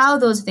 How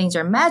those things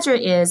are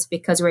measured is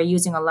because we're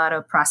using a lot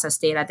of process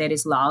data that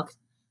is logged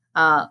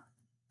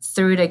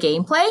through the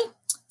gameplay.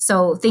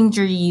 So things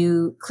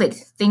you click,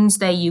 things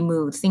that you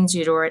move, things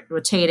you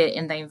rotated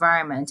in the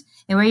environment.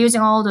 And we're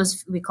using all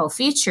those we call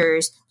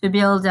features to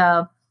build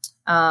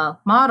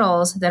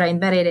models that are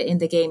embedded in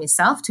the game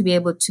itself to be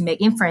able to make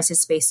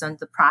inferences based on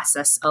the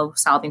process of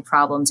solving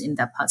problems in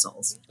the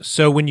puzzles.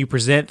 So when you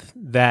present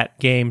that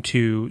game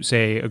to,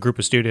 say, a group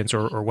of students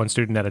or one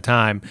student at a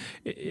time,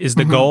 is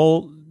the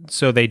goal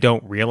so they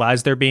don't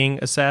realize they're being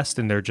assessed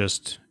and they're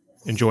just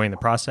enjoying the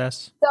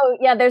process? So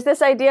yeah, there's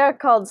this idea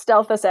called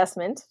stealth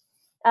assessment,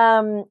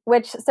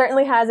 which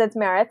certainly has its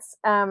merits.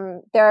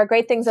 There are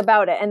great things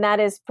about it, and that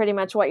is pretty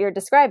much what you're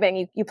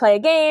describing. You play a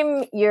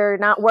game, you're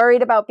not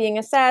worried about being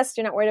assessed,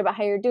 you're not worried about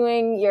how you're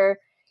doing, you're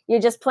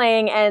just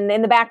playing, and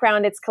in the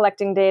background it's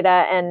collecting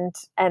data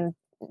and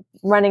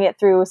running it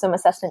through some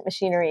assessment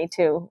machinery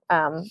to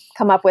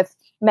come up with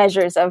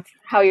measures of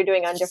how you're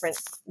doing on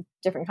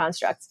different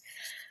constructs.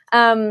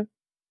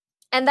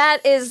 And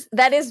that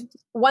is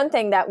one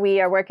thing that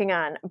we are working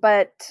on.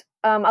 But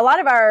a lot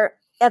of our,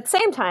 at the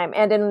same time,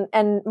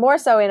 and more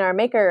so in our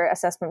maker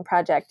assessment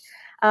project,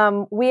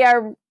 we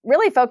are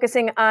really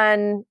focusing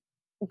on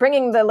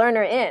bringing the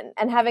learner in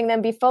and having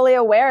them be fully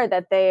aware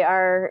that they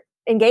are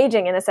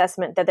engaging in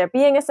assessment, that they're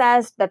being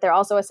assessed, that they're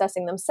also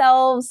assessing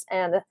themselves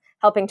and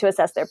helping to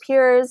assess their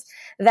peers,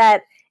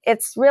 that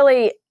it's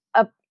really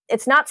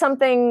it's not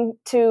something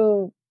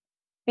to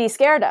be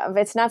scared of.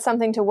 It's not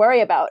something to worry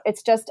about.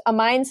 It's just a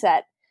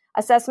mindset.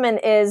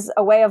 Assessment is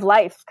a way of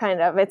life, kind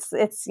of. It's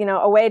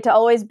a way to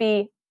always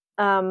be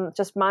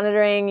just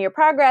monitoring your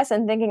progress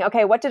and thinking,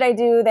 okay, what did I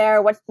do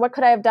there? What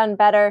could I have done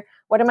better?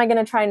 What am I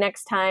going to try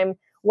next time?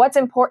 What's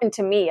important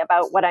to me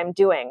about what I'm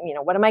doing?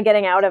 What am I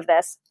getting out of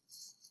this?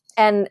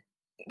 And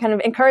kind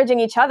of encouraging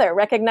each other,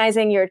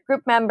 recognizing your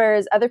group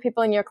members, other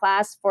people in your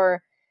class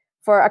for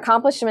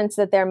accomplishments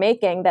that they're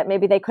making that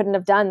maybe they couldn't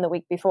have done the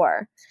week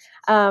before.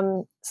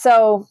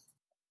 So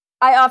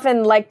I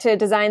often like to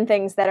design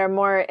things that are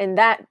more in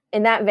that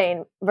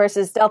vein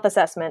versus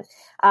self-assessment,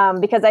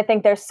 because I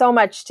think there's so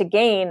much to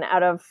gain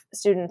out of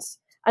students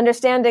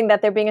understanding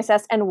that they're being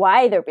assessed and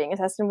why they're being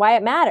assessed and why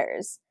it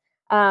matters.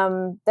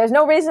 There's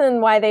no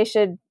reason why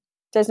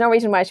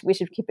we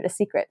should keep it a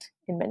secret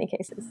in many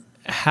cases.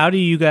 How do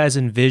you guys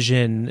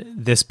envision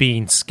this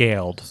being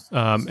scaled?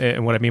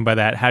 And what I mean by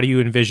that, how do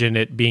you envision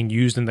it being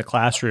used in the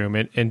classroom?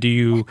 And do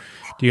you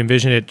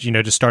envision it,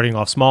 just starting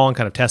off small and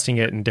kind of testing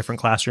it in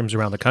different classrooms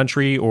around the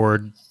country?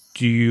 Or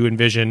do you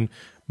envision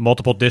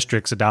multiple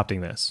districts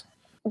adopting this?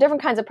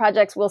 Different kinds of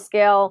projects will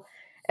scale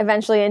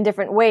eventually in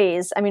different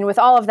ways. I mean, with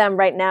all of them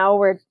right now,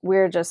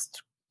 we're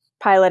just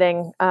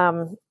piloting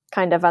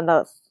kind of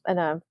in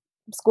a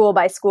school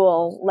by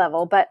school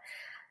level, but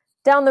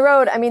down the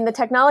road, I mean, the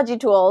technology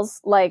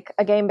tools like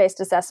a game-based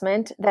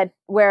assessment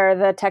where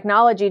the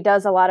technology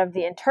does a lot of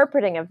the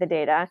interpreting of the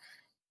data,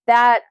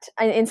 that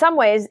in some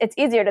ways it's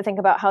easier to think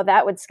about how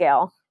that would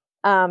scale,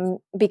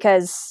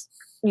 because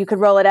you could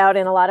roll it out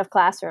in a lot of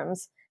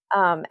classrooms.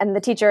 And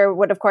the teacher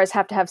would of course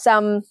have to have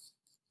some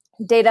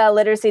data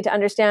literacy to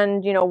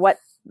understand, what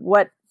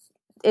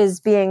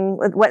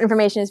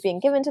information is being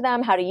given to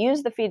them, how to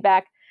use the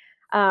feedback.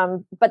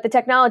 But the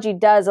technology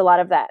does a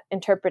lot of that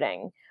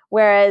interpreting.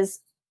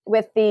 Whereas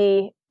with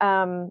the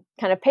kind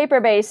of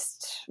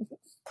paper-based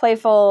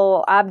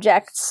playful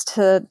objects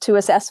to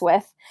assess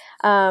with,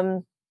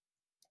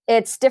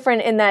 it's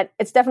different in that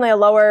it's definitely a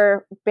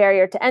lower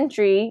barrier to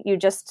entry. You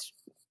just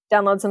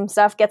download some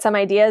stuff, get some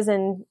ideas,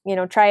 and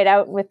try it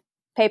out with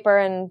paper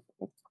and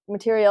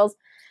materials.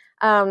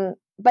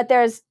 But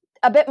there's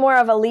a bit more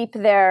of a leap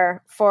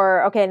there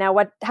for, okay, now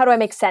how do I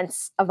make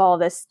sense of all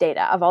this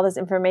data, of all this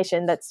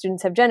information that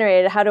students have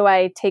generated? How do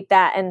I take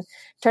that and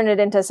turn it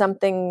into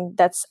something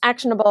that's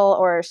actionable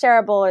or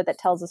shareable or that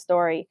tells a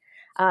story?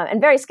 And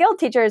very skilled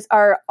teachers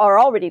are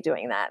already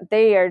doing that.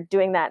 They are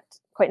doing that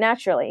quite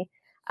naturally.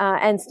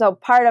 And so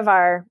part of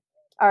our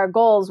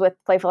goals with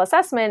playful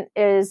assessment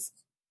is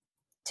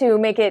to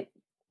make it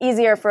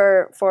easier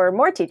for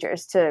more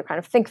teachers to kind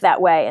of think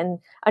that way and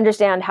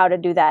understand how to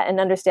do that and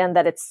understand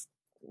that it's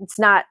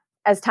not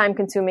as time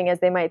consuming as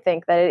they might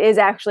think, that it is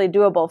actually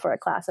doable for a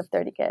class of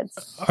 30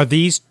 kids. Are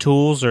these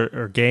tools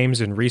or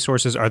games and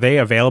resources, are they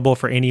available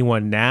for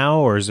anyone now,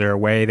 or is there a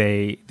way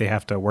they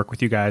have to work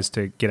with you guys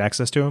to get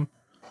access to them?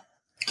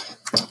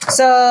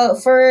 So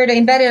for the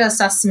embedded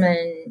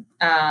assessment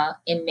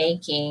in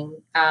making,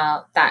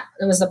 that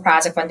was the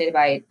project funded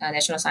by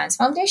National Science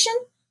Foundation.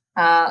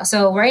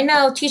 So right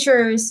now,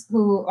 teachers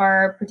who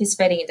are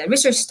participating in the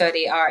research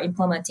study are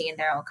implementing in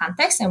their own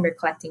context, and we're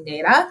collecting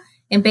data.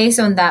 And based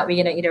on that,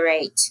 we're going to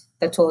iterate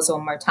the tools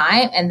one more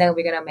time, and then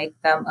we're going to make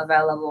them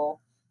available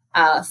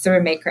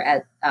through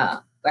Maker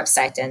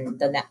website and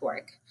the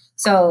network.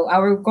 So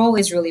our goal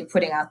is really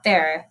putting out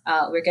there.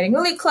 We're getting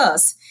really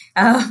close,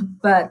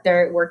 but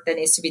there's work that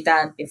needs to be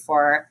done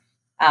before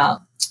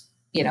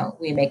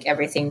we make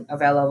everything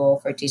available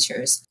for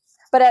teachers.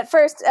 But at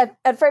first,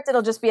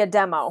 it'll just be a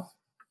demo,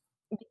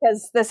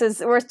 because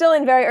we're still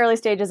in very early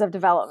stages of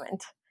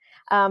development.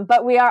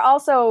 But we are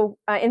also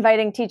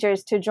inviting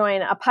teachers to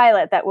join a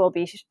pilot that will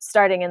be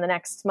starting in the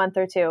next month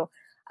or two.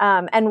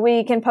 And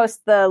we can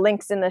post the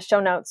links in the show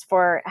notes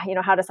for,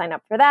 how to sign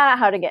up for that,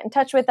 how to get in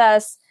touch with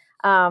us,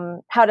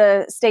 how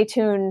to stay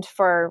tuned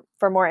for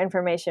more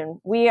information.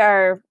 We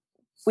are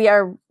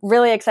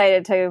really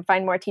excited to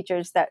find more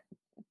teachers that,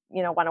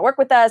 want to work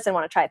with us and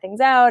want to try things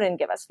out and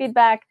give us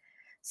feedback.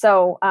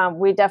 So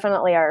we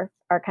definitely are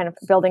kind of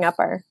building up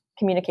our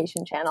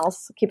communication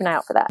channels. Keep an eye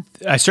out for that.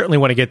 I certainly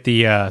want to get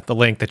the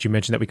link that you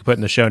mentioned that we could put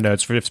in the show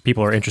notes for if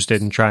people are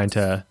interested in trying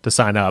to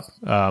sign up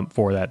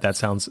for that. That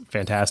sounds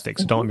fantastic.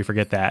 So don't let me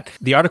forget that.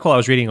 The article I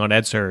was reading on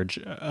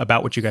EdSurge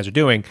about what you guys are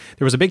doing,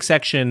 there was a big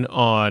section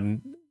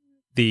on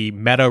the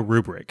meta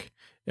rubric.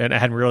 And I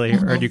hadn't really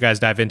heard you guys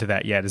dive into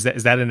that yet. Is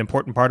that an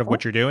important part of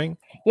what you're doing?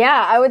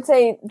 Yeah, I would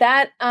say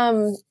that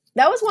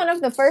that was one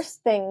of the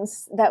first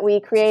things that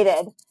we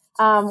created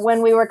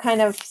when we were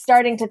kind of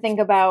starting to think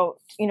about,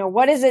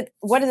 what is it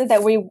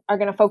that we are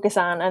going to focus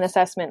on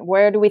assessment?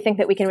 Where do we think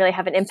that we can really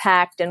have an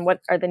impact, and what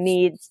are the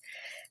needs?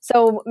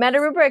 So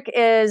MetaRubric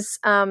is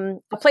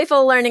a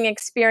playful learning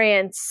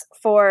experience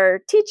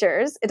for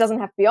teachers. It doesn't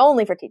have to be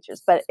only for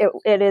teachers, but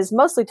it is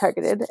mostly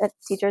targeted at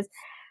teachers.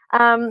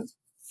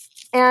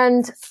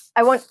 And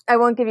I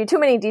won't give you too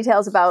many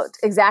details about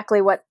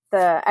exactly what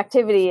the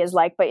activity is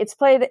like, but it's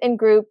played in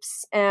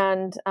groups,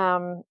 and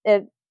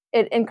it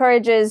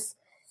encourages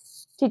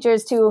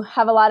teachers to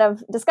have a lot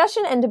of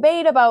discussion and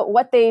debate about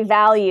what they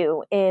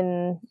value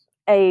in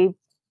a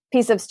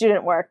piece of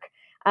student work,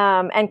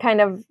 and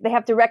kind of they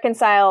have to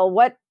reconcile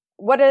what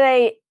are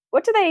they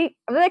are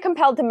they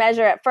compelled to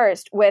measure at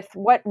first with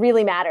what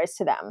really matters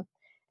to them?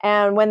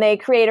 And when they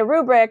create a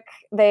rubric,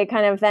 they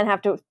kind of then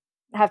have to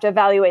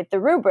evaluate the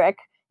rubric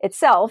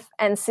itself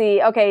and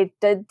see, okay,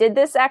 did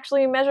this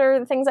actually measure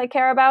the things I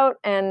care about?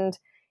 And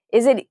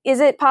is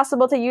it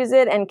possible to use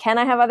it? And can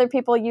I have other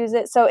people use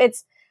it? So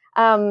it's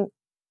an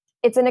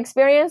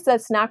experience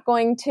that's not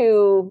going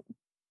to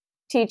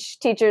teach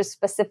teachers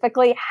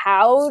specifically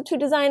how to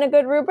design a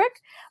good rubric,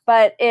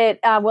 but it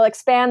will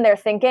expand their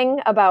thinking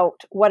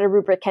about what a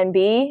rubric can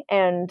be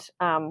and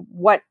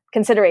what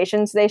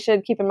considerations they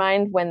should keep in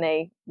mind when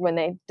they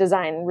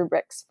design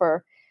rubrics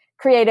for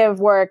creative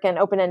work and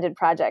open-ended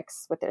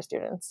projects with their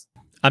students.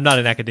 I'm not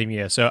in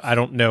academia, so I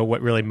don't know what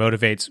really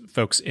motivates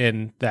folks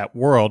in that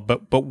world,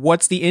 but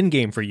what's the end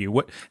game for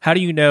you? How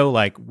do you know,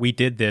 like, we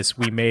did this,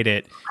 we made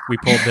it, we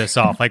pulled this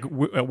off? Like,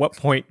 at what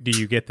point do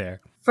you get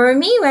there? For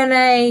me, when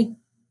I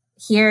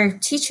hear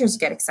teachers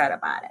get excited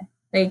about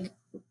it,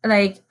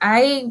 like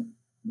I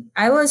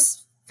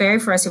was very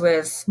frustrated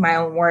with my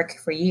own work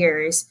for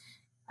years,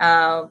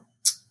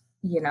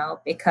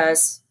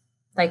 because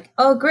like,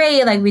 oh,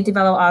 great, like we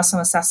develop awesome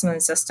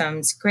assessment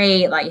systems,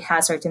 great, like it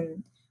has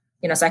certain,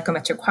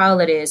 psychometric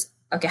qualities.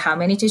 Okay, how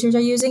many teachers are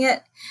using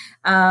it?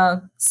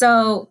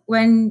 So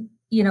when,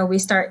 we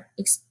start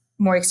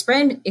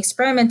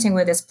experimenting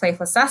with this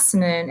playful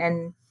assessment,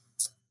 and,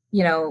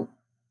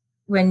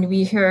 when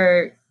we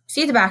hear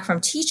feedback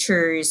from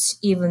teachers,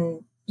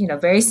 even,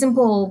 very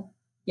simple,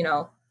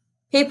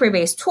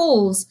 paper-based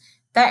tools,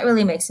 that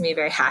really makes me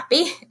very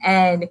happy.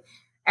 And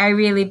I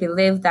really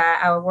believe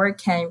that our work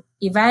can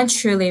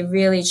eventually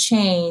really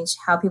change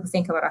how people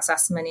think about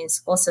assessment in the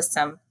school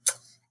system.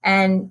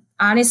 And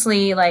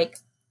honestly, like,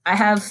 I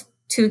have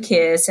 2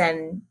 kids,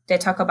 and they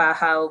talk about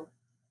how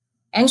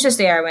anxious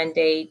they are when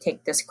they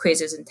take these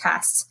quizzes and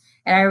tests.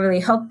 And I really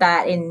hope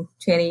that in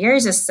 20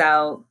 years or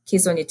so,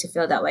 kids don't need to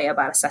feel that way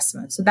about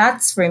assessment. So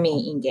that's for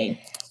me in game.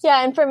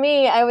 Yeah, and for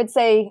me, I would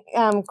say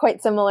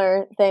quite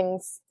similar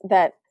things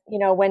that,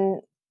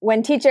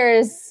 when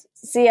teachers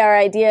see our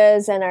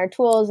ideas and our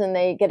tools and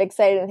they get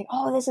excited and think,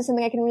 oh, this is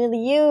something I can really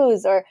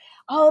use, or,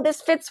 oh,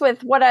 this fits with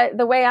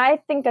the way I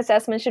think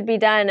assessment should be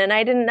done, and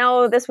I didn't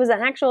know this was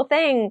an actual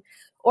thing.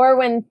 Or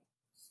when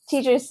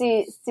teachers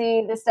see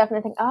this stuff and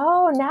they think,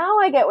 oh, now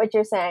I get what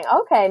you're saying.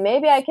 Okay,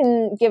 maybe I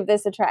can give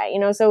this a try.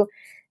 So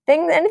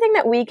anything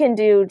that we can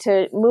do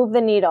to move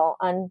the needle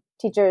on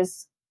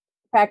teachers'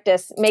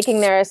 practice,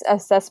 making their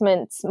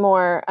assessments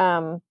more,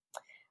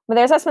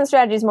 their assessment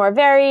strategies more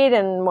varied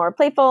and more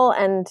playful,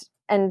 and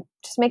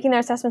just making their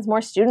assessments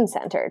more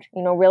student-centered,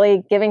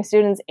 really giving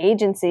students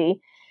agency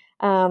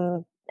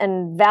and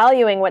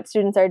valuing what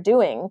students are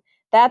doing.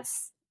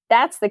 That's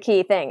the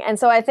key thing. And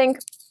so I think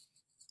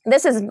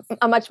this is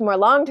a much more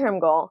long-term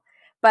goal,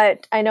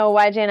 but I know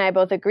YJ and I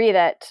both agree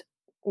that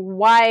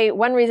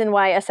one reason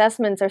why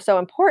assessments are so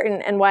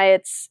important and why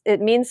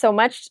it means so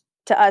much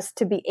to us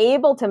to be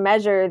able to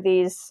measure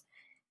these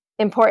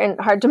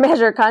important, hard to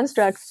measure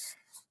constructs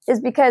is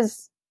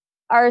because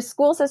our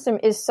school system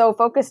is so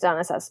focused on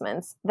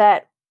assessments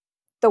that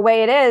the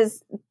way it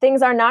is,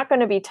 things are not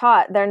going to be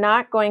taught. They're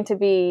not going to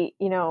be,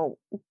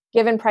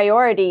 given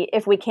priority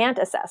if we can't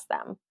assess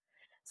them.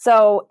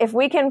 So if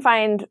we can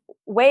find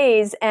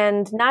ways,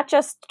 and not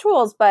just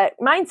tools, but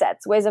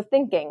mindsets, ways of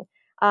thinking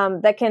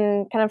that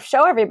can kind of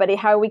show everybody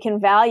how we can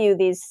value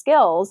these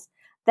skills,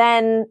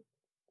 then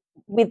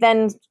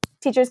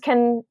teachers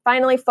can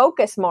finally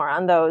focus more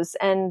on those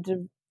and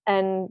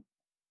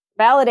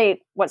validate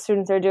what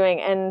students are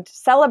doing and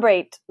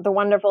celebrate the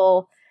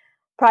wonderful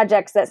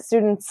projects that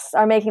students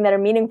are making that are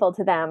meaningful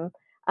to them.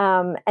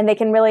 And they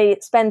can really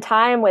spend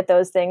time with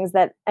those things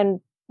and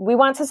we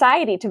want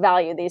society to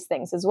value these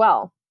things as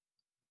well.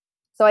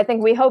 So I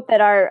think we hope that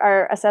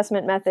our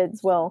assessment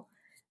methods will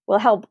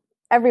help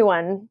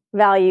everyone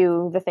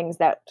value the things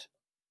that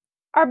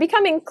are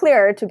becoming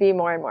clearer to be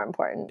more and more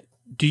important.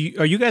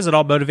 Are you guys at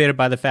all motivated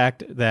by the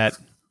fact that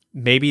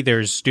maybe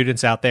there's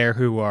students out there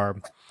who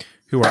are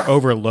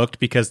overlooked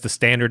because the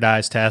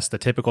standardized tests, the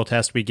typical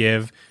tests we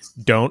give,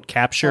 don't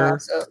capture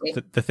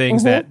the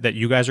things that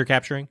you guys are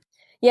capturing?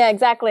 Yeah,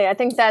 exactly. I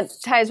think that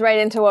ties right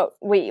into what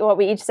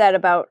we each said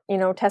about,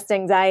 test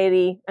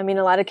anxiety. I mean,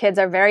 a lot of kids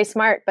are very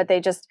smart, but they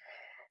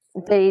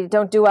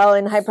don't do well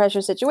in high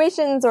pressure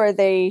situations, or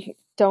they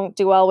don't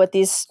do well with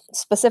these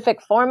specific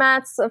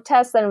formats of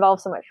tests that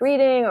involve so much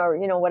reading, or,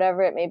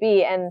 whatever it may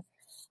be. And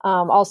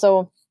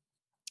also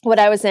what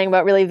I was saying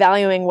about really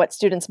valuing what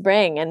students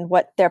bring and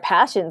what their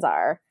passions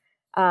are.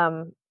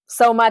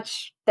 So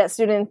much that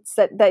students,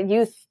 that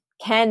youth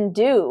can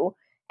do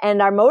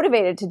and are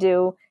motivated to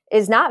do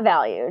is not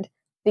valued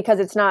because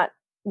it's not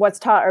what's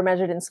taught or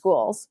measured in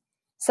schools.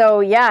 So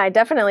yeah, I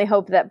definitely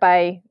hope that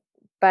by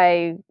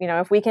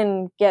if we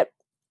can get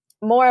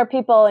more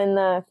people in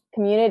the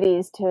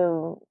communities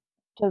to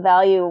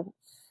value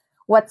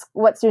what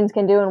students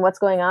can do and what's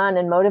going on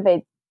and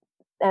motivate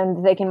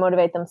they can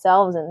motivate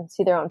themselves and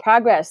see their own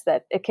progress,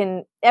 that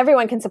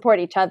everyone can support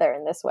each other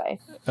in this way.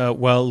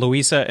 Well,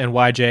 Louisa and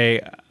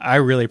YJ, I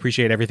really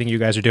appreciate everything you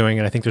guys are doing,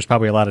 and I think there's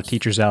probably a lot of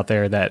teachers out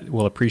there that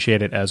will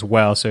appreciate it as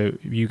well. So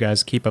you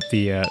guys keep up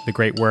the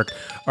great work.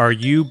 Are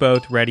you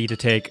both ready to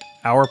take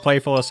our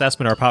playful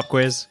assessment, our pop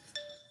quiz?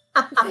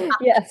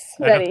 Yes,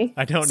 ready.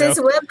 I don't know. Since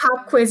we're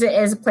pop quiz, it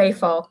is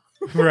playful.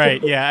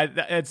 Right, yeah.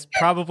 It's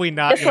probably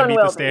not going to meet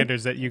the be.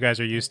 standards that you guys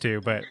are used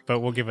to, but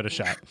we'll give it a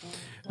shot.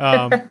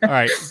 All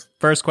right,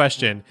 first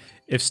question.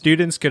 If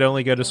students could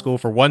only go to school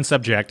for one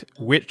subject,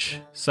 which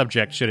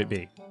subject should it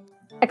be?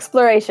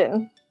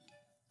 Exploration.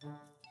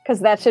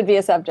 Because that should be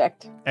a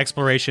subject.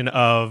 Exploration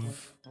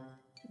of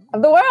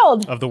the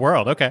world. Of the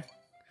world, okay.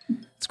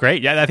 It's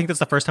great. Yeah, I think that's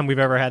the first time we've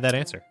ever had that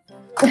answer.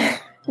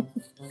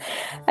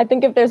 I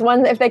think if they're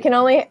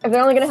only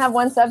going to have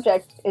one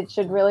subject, it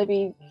should really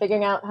be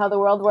figuring out how the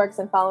world works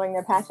and following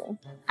their passion.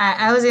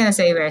 I was going to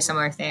say a very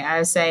similar thing. I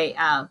would say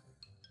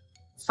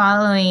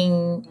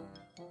following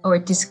or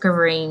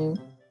discovering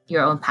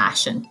your own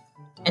passion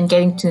and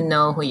getting to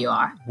know who you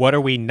are. What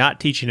are we not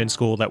teaching in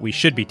school that we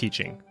should be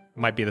teaching?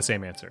 Might be the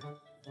same answer.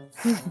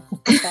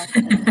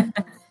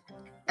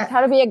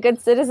 How to be a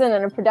good citizen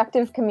and a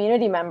productive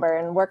community member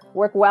and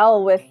work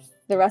well with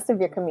the rest of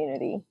your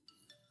community.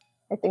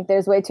 I think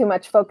there's way too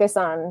much focus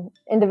on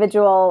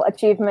individual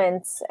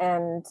achievements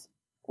and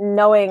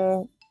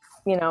knowing,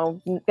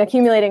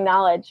 accumulating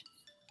knowledge.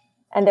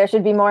 And there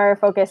should be more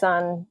focus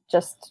on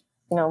just,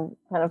 kind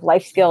of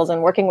life skills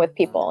and working with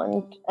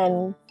people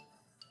and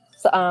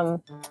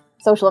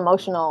social,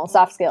 emotional,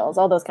 soft skills,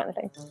 all those kind of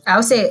things. I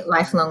would say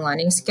lifelong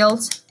learning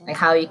skills, like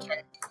how you can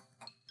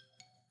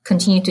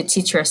continue to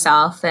teach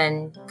yourself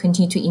and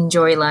continue to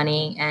enjoy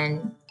learning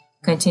and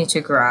continue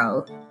to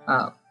grow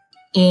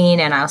in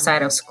and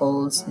outside of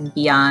schools and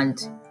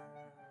beyond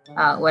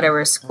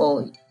whatever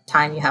school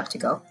time you have to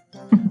go.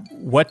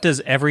 What does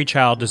every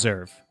child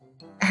deserve?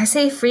 I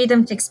say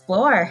freedom to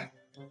explore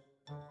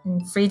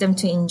and freedom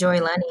to enjoy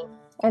learning.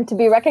 And to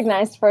be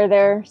recognized for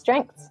their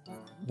strengths.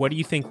 What do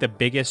you think the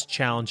biggest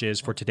challenge is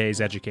for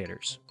today's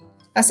educators?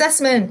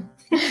 Assessment.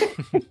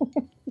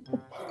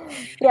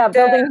 Yeah,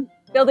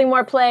 building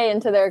more play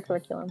into their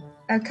curriculum.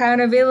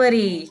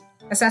 Accountability.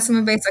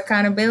 Assessment-based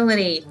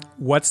accountability.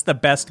 What's the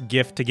best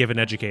gift to give an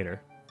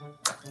educator?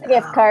 A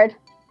gift card.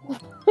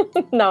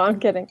 No, I'm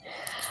kidding.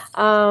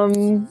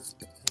 Time.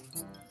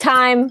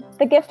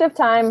 The gift of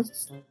time.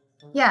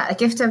 Yeah, a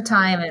gift of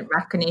time and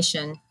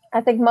recognition. I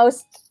think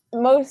most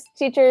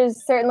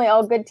teachers, certainly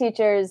all good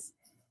teachers,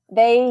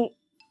 they're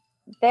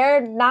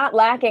not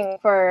lacking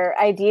for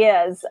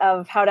ideas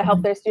of how to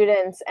help their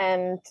students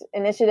and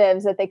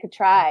initiatives that they could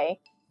try.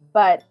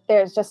 But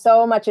there's just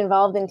so much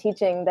involved in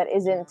teaching that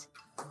isn't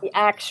the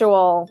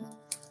actual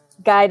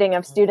guiding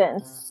of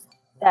students,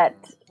 that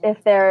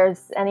if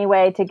there's any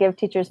way to give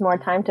teachers more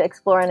time to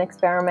explore and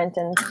experiment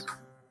and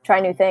try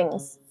new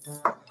things.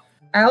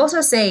 I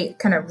also say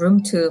kind of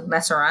room to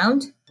mess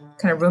around,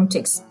 kind of room to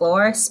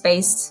explore,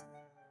 space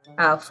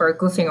for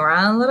goofing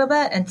around a little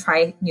bit and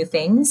try new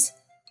things.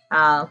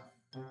 I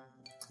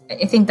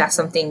think that's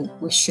something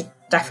we should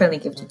definitely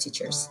give to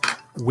teachers.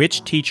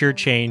 Which teacher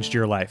changed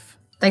your life?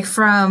 Like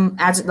from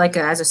as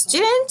a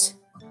student,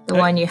 the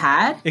one you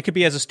had? It could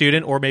be as a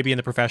student or maybe in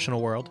the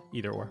professional world,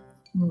 either or.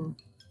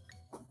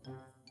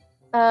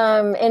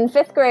 In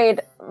fifth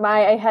grade,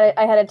 I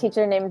had a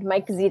teacher named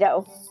Mike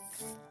Zito,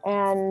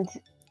 and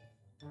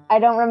I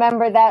don't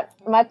remember that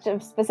much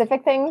of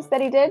specific things that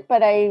he did,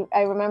 but I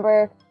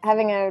remember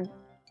having a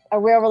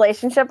real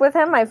relationship with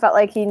him. I felt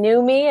like he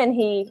knew me and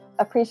he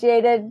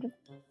appreciated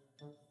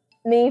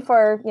me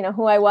for,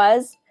 who I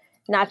was,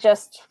 not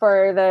just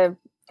for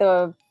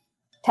the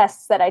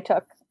tests that I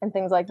took and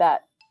things like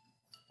that.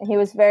 And he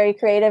was very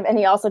creative, and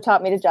he also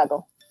taught me to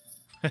juggle.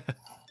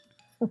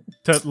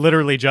 To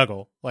literally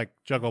juggle, like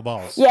juggle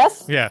balls.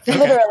 Yes. Yeah.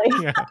 Literally.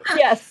 Yeah.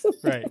 Yes.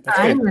 Right.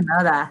 I didn't even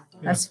know that.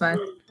 That's fun.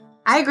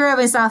 I grew up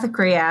in South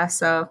Korea,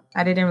 so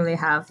I didn't really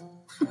have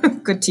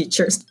good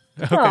teachers.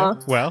 Okay.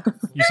 Aww. Well,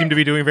 you seem to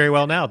be doing very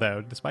well now,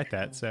 though, despite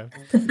that. So,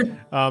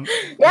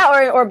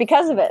 yeah, or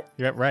because of it.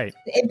 Yeah, right.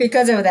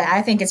 Because of that,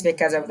 I think it's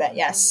because of that.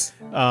 Yes.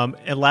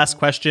 And last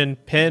question: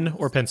 pen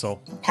or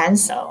pencil?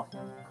 Pencil.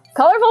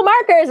 Colorful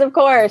markers, of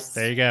course.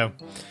 There you go.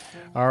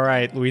 All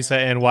right, Louisa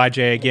and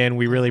YJ, again,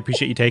 we really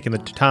appreciate you taking the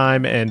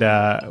time,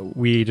 and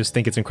we just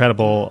think it's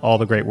incredible, all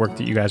the great work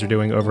that you guys are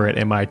doing over at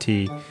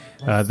MIT.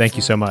 Thank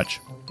you so much.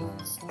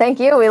 Thank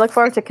you. We look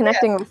forward to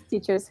connecting with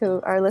teachers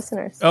who are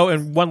listeners. Oh,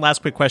 and one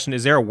last quick question.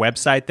 Is there a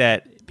website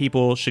that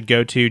people should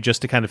go to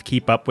just to kind of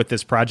keep up with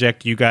this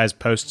project? Do you guys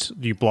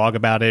do you blog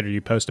about it, or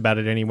you post about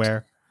it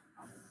anywhere?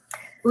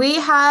 We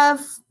have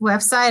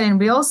website, and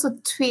we also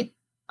tweet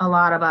a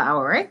lot about our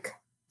work.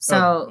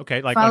 So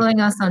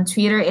following us on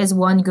Twitter is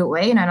one good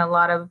way, and a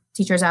lot of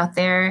teachers out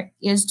there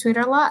use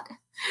Twitter a lot.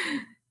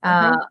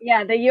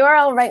 Yeah, the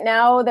URL right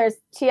now, there's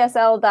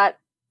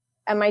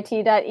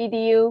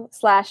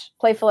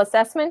tsl.mit.edu/playful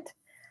assessment.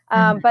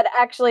 But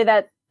actually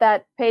that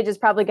that page is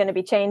probably going to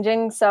be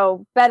changing.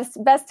 So best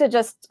to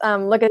just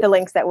look at the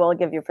links that we'll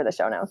give you for the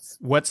show notes.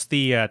 What's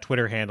the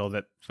Twitter handle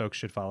that folks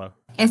should follow?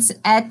 It's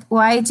at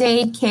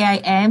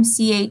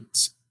YJKIMCHEE,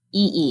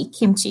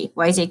 Kimchi,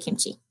 YJ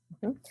Kimchi.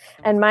 Mm-hmm.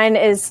 And mine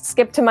is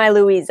Skip to My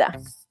Louisa.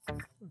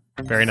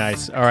 Very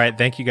nice. All right.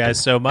 Thank you guys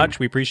so much.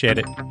 We appreciate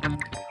it.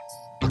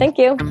 Thank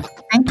you.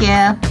 Thank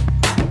you.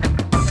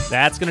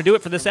 That's going to do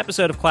it for this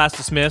episode of Class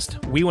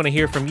Dismissed. We want to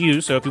hear from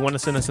you, so if you want to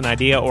send us an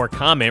idea or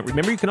comment,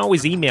 remember you can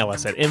always email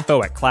us at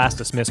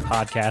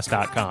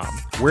info@classdismissedpodcast.com.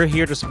 We're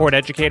here to support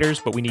educators,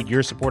 but we need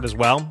your support as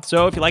well.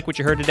 So if you like what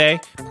you heard today,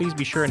 please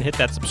be sure and hit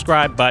that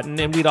subscribe button,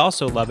 and we'd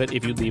also love it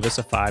if you'd leave us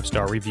a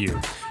 5-star review.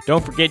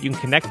 Don't forget you can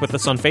connect with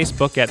us on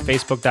Facebook at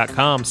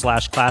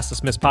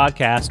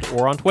facebook.com/classdismissedpodcast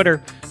or on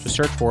Twitter. Just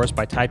search for us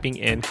by typing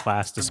in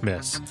Class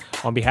Dismiss.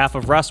 On behalf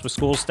of Russ with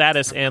School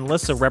Status and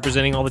Lissa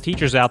representing all the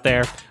teachers out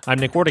there, I'm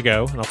Nick Ortego,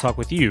 and I'll talk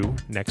with you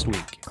next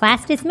week.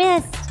 Class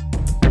dismissed.